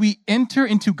 As we enter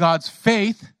into God's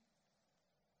faith,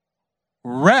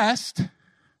 rest,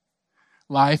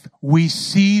 life, we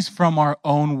cease from our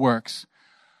own works.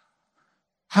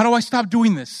 How do I stop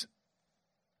doing this?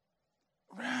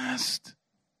 Rest.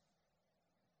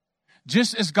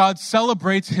 Just as God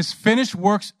celebrates his finished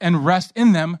works and rest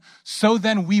in them, so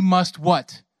then we must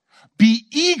what? Be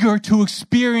eager to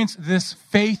experience this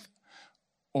faith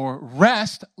or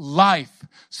rest life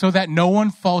so that no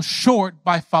one falls short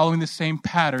by following the same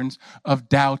patterns of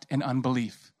doubt and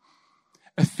unbelief.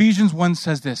 Ephesians 1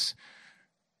 says this.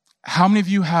 How many of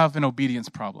you have an obedience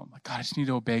problem? Like, God, I just need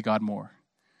to obey God more.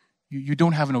 You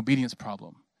don't have an obedience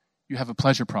problem. You have a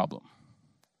pleasure problem.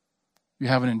 You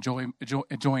have an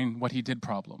enjoying what he did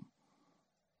problem.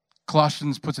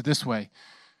 Colossians puts it this way,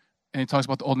 and he talks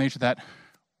about the old nature that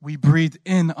we breathed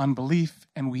in unbelief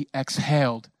and we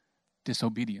exhaled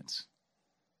disobedience.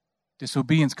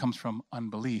 Disobedience comes from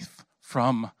unbelief,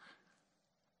 from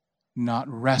not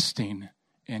resting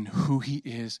in who he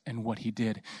is and what he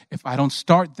did. If I don't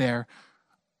start there,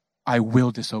 I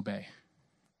will disobey.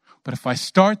 But if I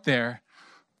start there,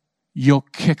 you'll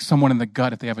kick someone in the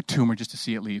gut if they have a tumor just to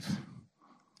see it leave.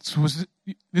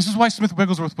 This is why Smith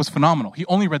Wigglesworth was phenomenal. He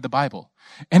only read the Bible.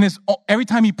 And every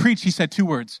time he preached, he said two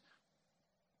words.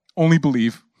 Only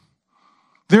believe.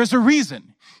 There's a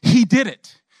reason. He did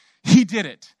it. He did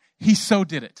it. He so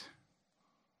did it.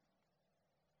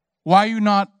 Why are you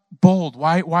not bold?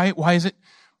 Why is it?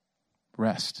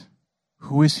 Rest.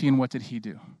 Who is he and what did he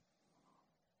do?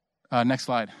 Next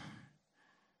slide.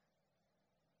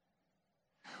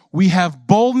 We have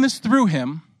boldness through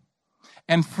him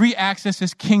and free access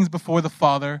as kings before the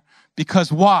Father.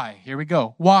 Because why? Here we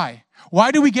go. Why?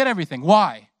 Why do we get everything?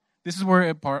 Why? This is where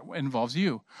it involves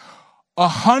you.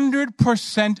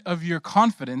 100% of your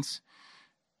confidence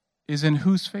is in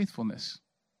whose faithfulness?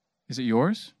 Is it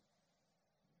yours?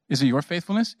 Is it your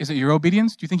faithfulness? Is it your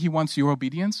obedience? Do you think he wants your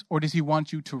obedience? Or does he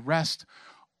want you to rest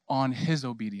on his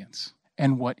obedience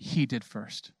and what he did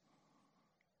first?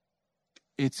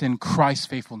 It's in Christ's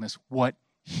faithfulness, what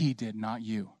he did, not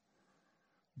you.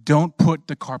 Don't put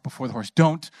the cart before the horse.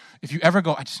 Don't, if you ever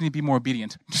go, I just need to be more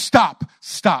obedient. Stop.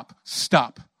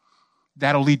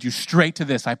 That'll lead you straight to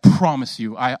this. I promise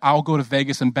you. I'll go to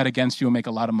Vegas and bet against you and make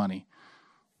a lot of money.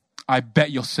 I bet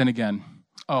you'll sin again.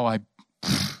 I'll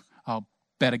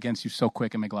bet against you so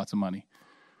quick and make lots of money.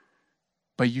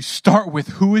 But you start with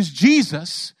who is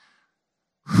Jesus?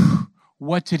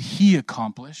 What did he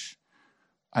accomplish?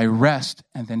 I rest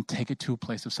and then take it to a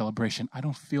place of celebration. I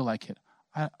don't feel like it.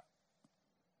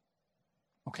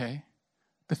 Okay?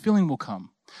 The feeling will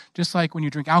come. Just like when you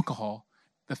drink alcohol,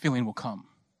 the feeling will come.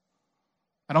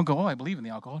 I don't go, I believe in the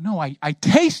alcohol. No, I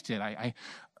taste it.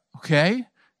 Okay?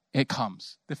 It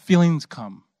comes. The feelings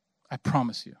come. I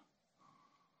promise you.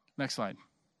 Next slide.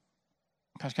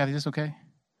 Pastor Kathy, is this okay?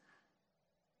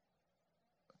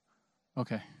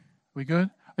 Okay. We good?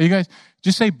 Are you guys,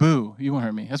 just say boo. You won't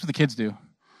hurt me. That's what the kids do.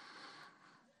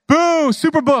 Boo,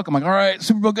 Superbook. I'm like, all right,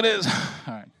 Superbook it is.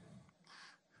 All right.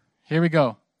 Here we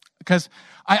go. Because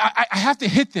I have to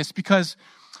hit this because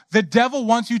the devil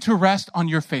wants you to rest on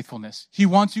your faithfulness. He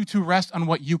wants you to rest on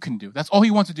what you can do. That's all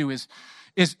he wants to do is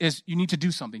you need to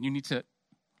do something. You need to,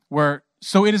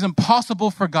 so it is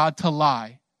impossible for God to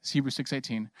lie. It's Hebrews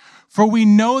 6:18. For we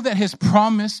know that his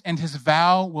promise and his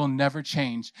vow will never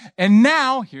change. And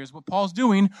now, here's what Paul's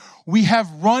doing. We have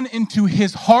run into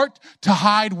his heart to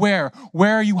hide where?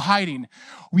 Where are you hiding?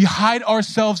 We hide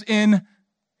ourselves in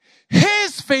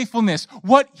his faithfulness.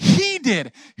 What he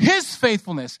did. His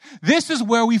faithfulness. This is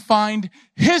where we find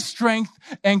his strength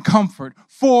and comfort.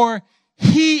 For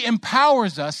he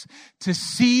empowers us to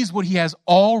seize what he has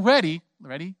already,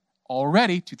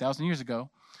 2,000 years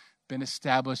ago, been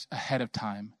established ahead of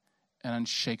time, an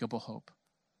unshakable hope.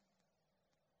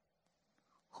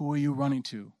 Who are you running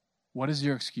to? What is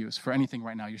your excuse for anything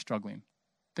right now you're struggling?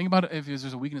 Think about it if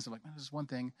there's a weakness of like, this is one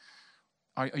thing.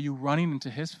 Are you running into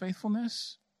his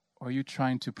faithfulness or are you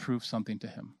trying to prove something to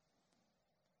him?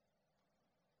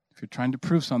 If you're trying to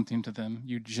prove something to them,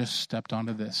 you just stepped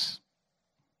onto this.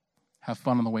 Have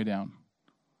fun on the way down.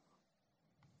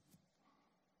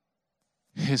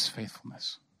 His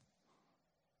faithfulness.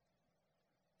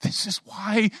 This is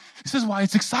why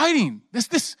it's exciting.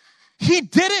 He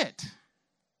did it.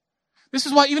 This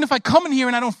is why even if I come in here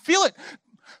and I don't feel it,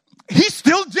 he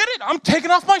still did it. I'm taking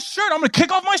off my shirt. I'm going to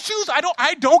kick off my shoes.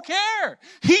 I don't care.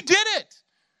 He did it.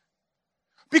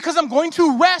 Because I'm going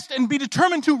to rest and be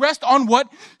determined to rest on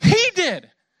what he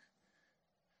did.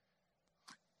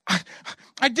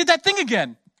 I did that thing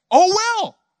again. Oh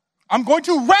well. I'm going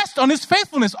to rest on his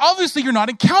faithfulness. Obviously, you're not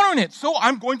encountering it, so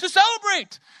I'm going to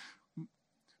celebrate.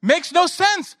 Makes no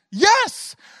sense.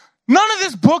 Yes. None of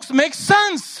this books makes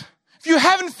sense if you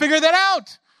haven't figured that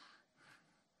out.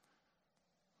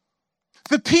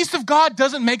 The peace of God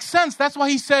doesn't make sense. That's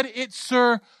why he said it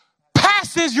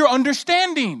surpasses your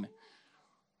understanding.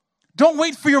 Don't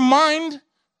wait for your mind.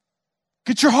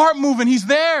 Get your heart moving. He's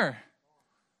there.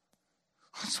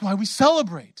 That's why we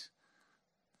celebrate.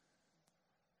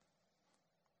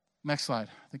 Next slide.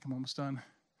 I think I'm almost done.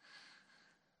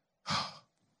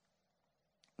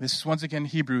 This is once again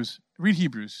Hebrews. Read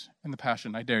Hebrews in the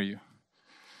Passion. I dare you.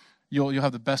 You'll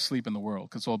have the best sleep in the world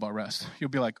because it's all about rest.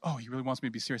 You'll be like, oh, he really wants me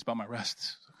to be serious about my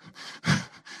rest.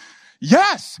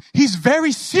 Yes, he's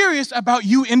very serious about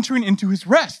you entering into his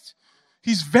rest.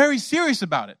 He's very serious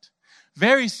about it.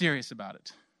 Very serious about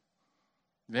it.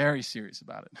 Very serious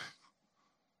about it.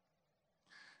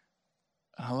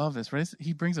 I love this. Ready?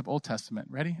 He brings up Old Testament.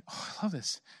 Ready? Oh, I love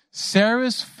this.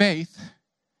 Sarah's faith.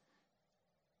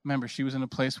 Remember, she was in a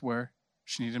place where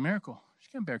she needed a miracle. She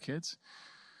can't bear kids.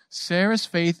 Sarah's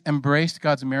faith embraced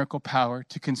God's miracle power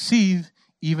to conceive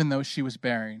even though she was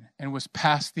barren and was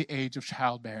past the age of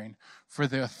childbearing. For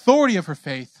the authority of her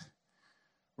faith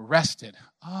rested.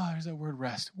 There's that word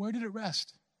rest. Where did it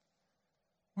rest?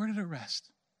 Where did it rest?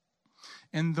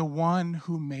 In the one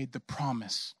who made the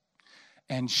promise.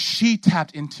 And she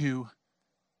tapped into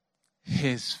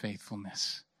his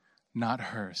faithfulness, not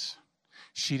hers.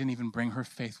 she didn't even bring her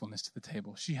faithfulness to the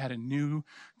table. She had a new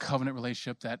covenant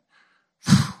relationship that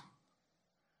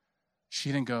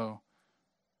she didn't go,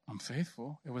 I'm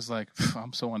faithful. It was like,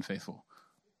 I'm so unfaithful.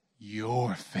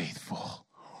 You're faithful.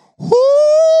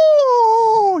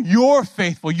 Woo! You're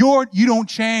faithful. You don't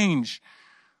change.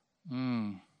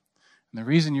 And the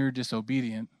reason you're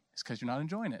disobedient is because you're not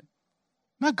enjoying it.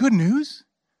 Not good news.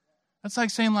 That's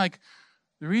like saying, like,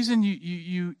 the reason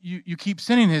you keep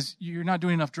sinning is you're not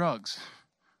doing enough drugs.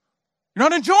 You're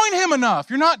not enjoying him enough.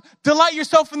 You're not delight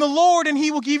yourself in the Lord and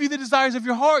he will give you the desires of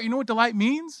your heart. You know what delight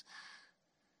means?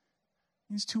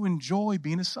 It means to enjoy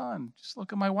being a son. Just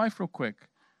look at my wife real quick.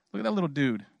 Look at that little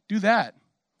dude. Do that.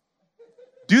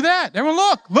 Do that.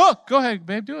 Everyone look. Go ahead,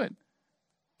 babe, do it.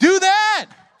 Do that.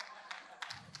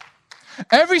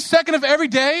 Every second of every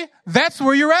day, that's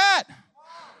where you're at.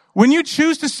 When you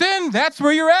choose to sin, that's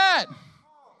where you're at.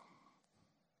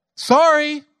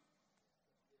 Sorry.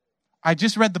 I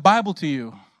just read the Bible to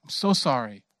you. I'm so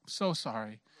sorry. I'm so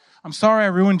sorry. I'm sorry I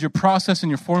ruined your process and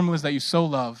your formulas that you so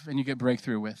love and you get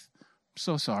breakthrough with. I'm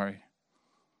so sorry.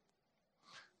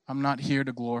 I'm not here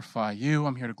to glorify you.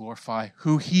 I'm here to glorify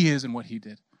who he is and what he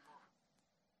did.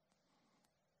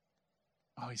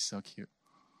 Oh, he's so cute.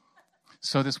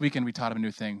 So this weekend we taught him a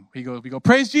new thing. We go,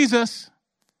 praise Jesus.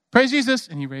 Praise Jesus.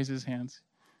 And he raises his hands.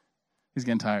 He's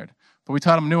getting tired. But we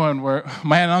taught him a new one where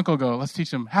my aunt and uncle go, let's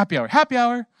teach him happy hour. Happy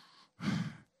hour.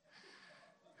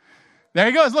 There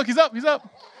he goes. Look, he's up.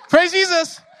 Praise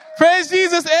Jesus. Praise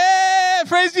Jesus. Hey,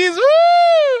 praise Jesus.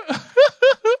 Woo!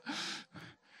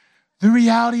 The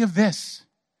reality of this,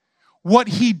 what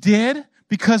he did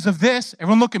because of this,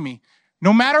 everyone look at me.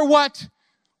 No matter what,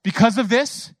 because of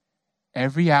this,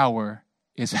 every hour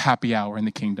is happy hour in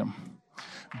the kingdom.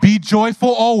 Be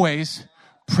joyful always.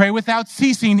 Pray without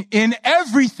ceasing. In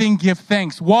everything give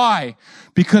thanks. Why?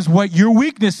 Because what your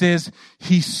weakness is,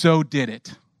 he so did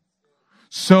it.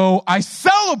 So I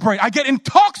celebrate. I get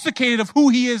intoxicated of who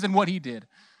he is and what he did.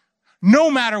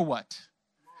 No matter what.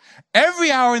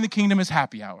 Every hour in the kingdom is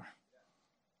happy hour.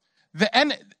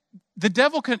 The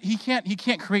devil can't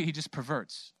create, he just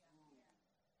perverts.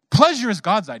 Pleasure is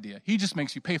God's idea. He just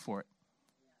makes you pay for it.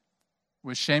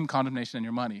 With shame, condemnation, and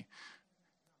your money.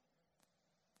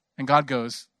 And God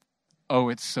goes, oh,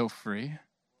 it's so free.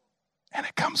 And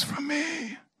it comes from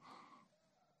me.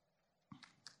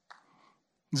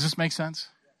 Does this make sense?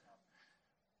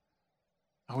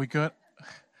 Are we good?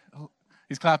 Oh,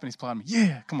 he's clapping, he's applauding me.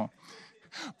 Yeah, come on.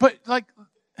 But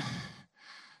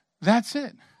that's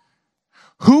it.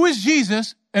 Who is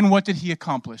Jesus and what did he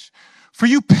accomplish? For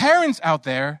you parents out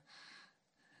there,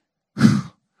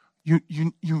 you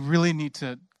really need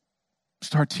to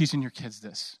start teaching your kids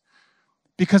this.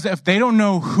 Because if they don't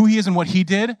know who he is and what he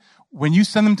did, when you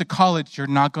send them to college, you're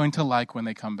not going to like when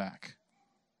they come back.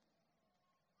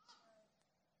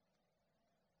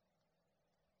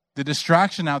 The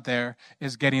distraction out there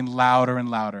is getting louder and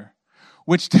louder,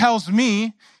 which tells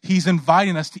me he's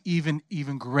inviting us to even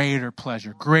greater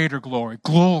pleasure, greater glory,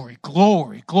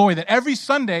 that every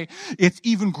Sunday it's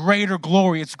even greater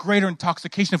glory. It's greater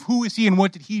intoxication of who is he and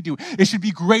what did he do. It should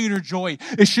be greater joy.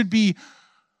 It should be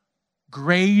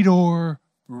greater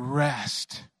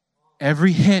rest.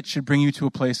 Every hit should bring you to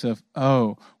a place of,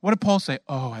 oh, what did Paul say?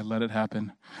 Oh, I let it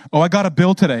happen. Oh, I got a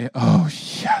bill today. Oh,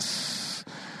 yes.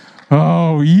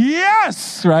 Oh,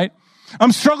 yes, right?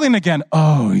 I'm struggling again.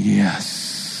 Oh,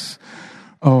 yes.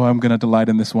 Oh, I'm going to delight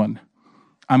in this one.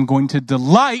 I'm going to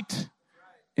delight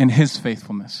in his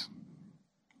faithfulness.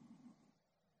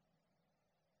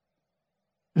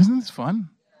 Isn't this fun?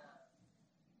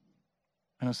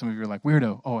 I know some of you are like,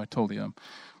 weirdo. Oh, I totally am.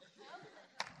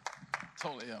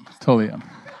 Totally am.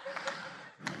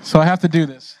 So I have to do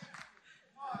this.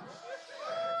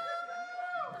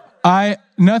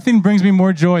 Nothing brings me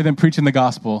more joy than preaching the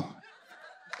gospel.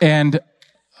 And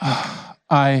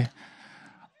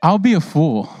I'll be a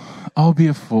fool.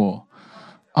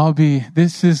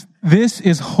 This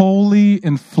is holy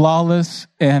and flawless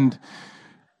and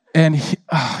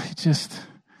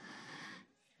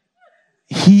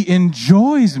he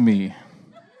enjoys me.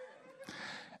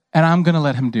 And I'm going to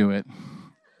let him do it.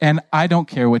 And I don't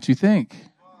care what you think.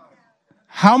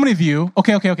 How many of you,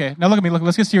 okay. Now look at me,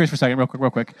 let's get serious for a second, real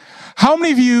quick. How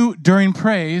many of you during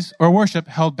praise or worship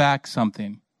held back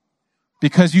something?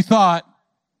 Because you thought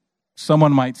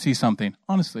someone might see something,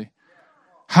 honestly.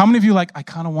 How many of you I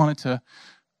kind of wanted to,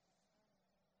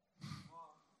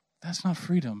 that's not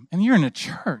freedom. And you're in a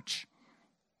church.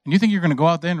 And you think you're going to go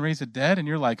out there and raise the dead, and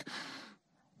you're like,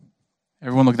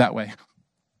 everyone look that way.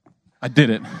 I did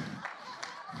it.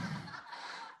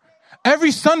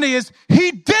 Every Sunday is, he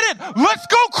did it. Let's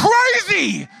go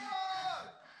crazy.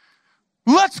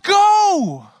 Let's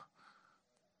go.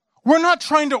 We're not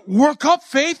trying to work up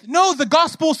faith. No, the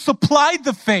gospel supplied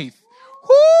the faith.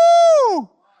 Woo!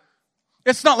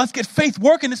 It's not, let's get faith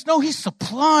working. It's no, he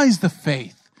supplies the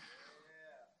faith.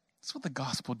 That's what the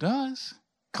gospel does.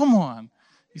 Come on.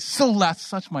 He's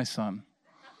such my son.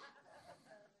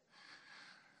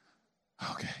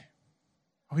 Okay.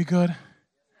 Are we good?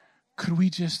 Could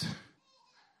we just,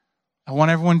 I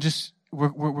want everyone just, we're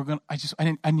going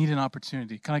to, I need an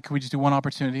opportunity. Can we just do one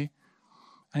opportunity?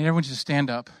 I need everyone to just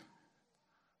stand up.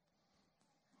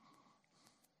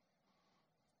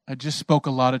 I just spoke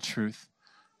a lot of truth.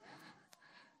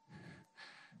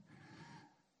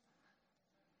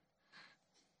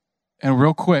 And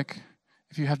real quick,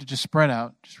 if you have to just spread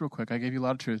out, just real quick, I gave you a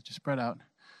lot of truth, just spread out.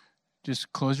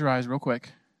 Just close your eyes real quick.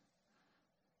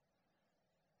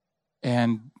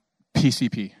 And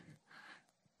PCP.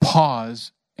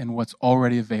 Pause in what's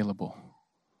already available.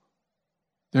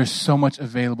 There's so much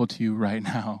available to you right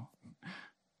now.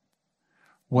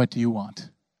 What do you want?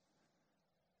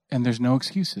 And there's no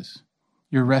excuses.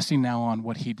 You're resting now on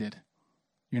what he did.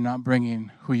 You're not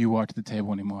bringing who you are to the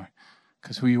table anymore.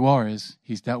 Because who you are is,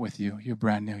 he's dealt with you. You're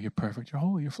brand new. You're perfect. You're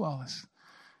holy. You're flawless.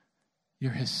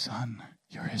 You're his son.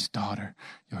 You're his daughter.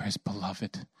 You're his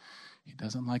beloved. He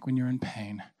doesn't like when you're in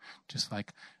pain. Just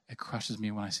like it crushes me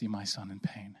when I see my son in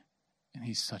pain. And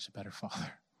he's such a better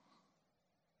father.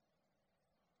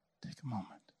 Take a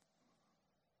moment.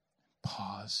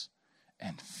 Pause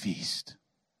and feast.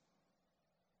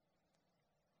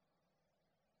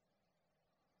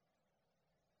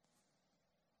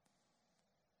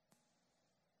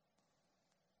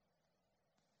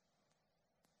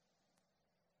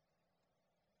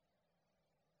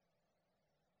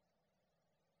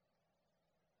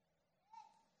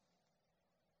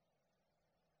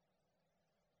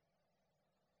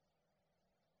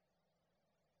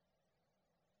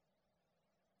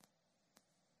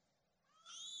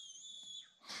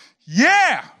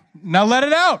 Yeah! Now let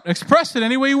it out. Express it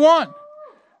any way you want.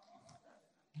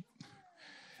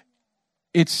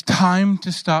 It's time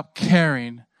to stop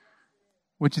caring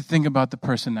what you think about the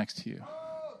person next to you.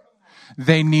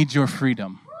 They need your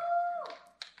freedom.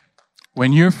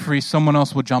 When you're free, someone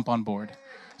else will jump on board.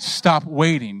 Stop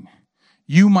waiting.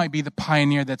 You might be the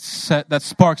pioneer that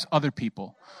sparks other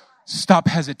people. Stop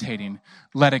hesitating.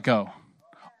 Let it go.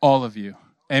 All of you.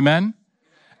 Amen?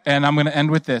 And I'm going to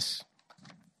end with this.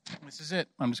 This is it.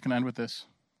 I'm just going to end with this.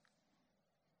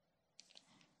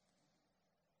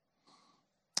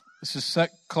 This is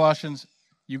Colossians.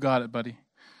 You got it, buddy.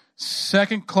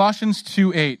 Colossians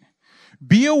 2:8.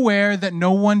 Be aware that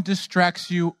no one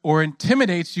distracts you or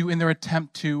intimidates you in their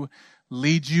attempt to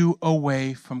lead you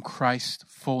away from Christ's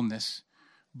fullness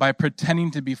by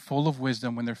pretending to be full of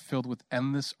wisdom when they're filled with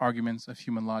endless arguments of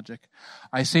human logic.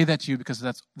 I say that to you because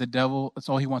that's the devil. That's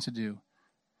all he wants to do.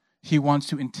 He wants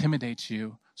to intimidate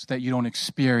you so that you don't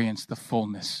experience the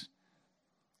fullness.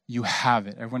 You have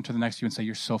it. Everyone to the next to you and say,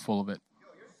 you're so full of it.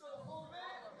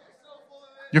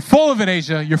 You're full of it,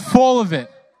 Asia. You're full of it.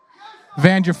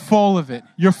 Van, you're full of it.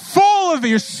 You're full of it.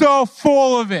 You're so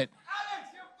full of it.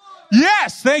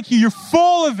 Yes, thank you. You're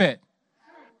full of it.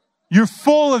 You're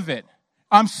full of it.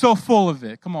 I'm so full of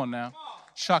it. Come on now.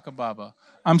 Shaka Baba.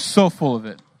 I'm so full of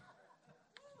it.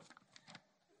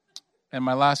 And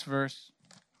my last verse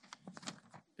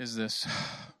is this.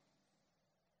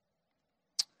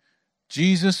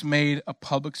 Jesus made a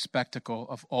public spectacle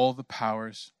of all the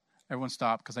powers. Everyone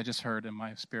stop, because I just heard in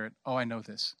my spirit, oh, I know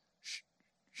this.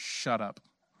 Shut up.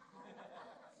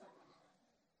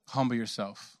 Humble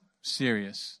yourself.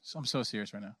 Serious. I'm so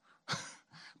serious right now.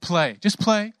 Play. Just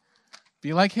play.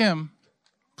 Be like him.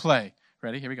 Play.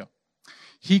 Ready? Here we go.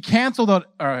 He canceled out,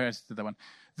 I did that one.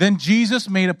 Then Jesus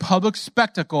made a public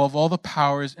spectacle of all the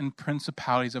powers and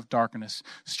principalities of darkness,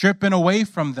 stripping away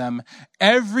from them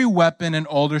every weapon and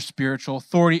all their spiritual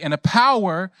authority and a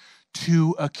power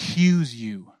to accuse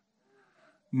you.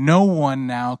 No one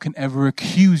now can ever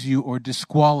accuse you or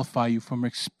disqualify you from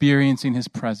experiencing his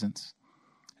presence.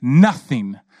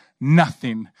 Nothing.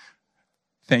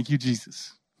 Thank you,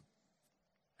 Jesus.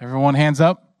 Everyone, hands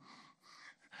up.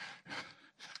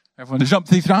 Everyone, jump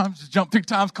 3 times. Just jump 3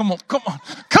 times. Come on.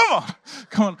 All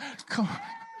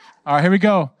right, here we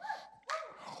go.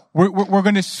 We're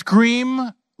going to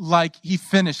scream like he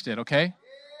finished it, okay?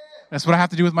 That's what I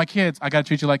have to do with my kids. I got to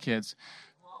treat you like kids.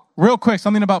 Real quick,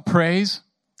 something about praise.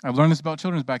 I've learned this about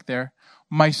children's back there.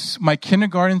 My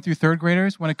kindergarten through 3rd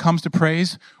graders, when it comes to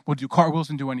praise, will do cartwheels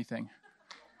and do anything.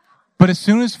 But as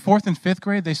soon as 4th and 5th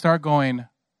grade, they start going,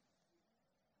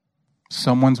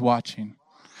 someone's watching.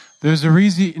 There's a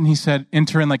reason he said,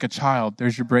 enter in like a child.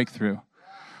 There's your breakthrough.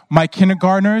 My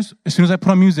kindergartners, as soon as I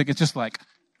put on music, it's just like,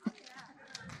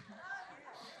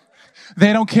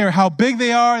 they don't care how big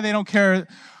they are. They don't care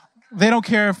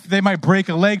if they might break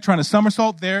a leg trying to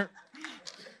somersault.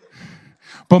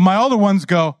 But my older ones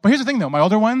go, but here's the thing though, my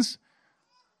older ones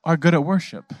are good at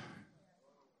worship.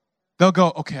 They'll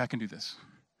go, okay, I can do this.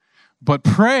 But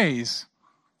praise,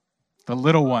 the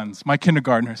little ones, my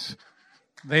kindergartners,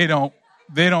 they don't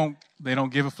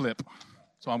give a flip.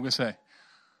 So I'm going to say,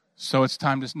 so it's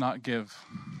time to not give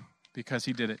because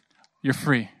he did it. You're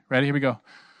free. Ready? Here we go.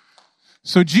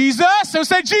 So Jesus, so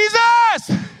say Jesus!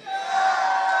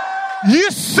 Yeah!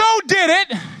 You so did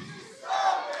it.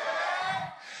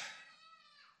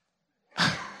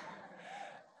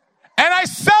 And I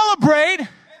celebrate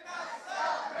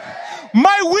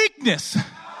my weakness.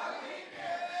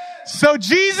 So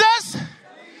Jesus,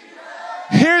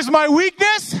 here's my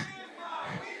weakness.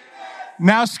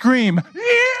 Now scream. Yeah!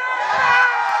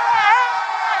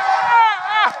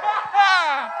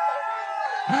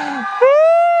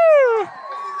 Woo!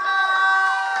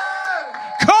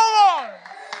 Come on.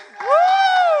 Woo!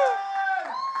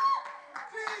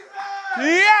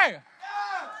 Yeah.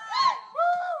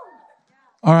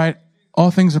 All right.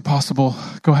 All things are possible.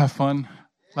 Go have fun.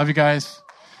 Love you guys.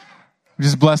 We're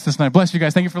just blessed this night. Bless you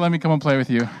guys. Thank you for letting me come and play with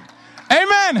you.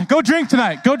 Amen. Go drink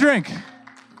tonight. Go drink.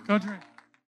 Go drink.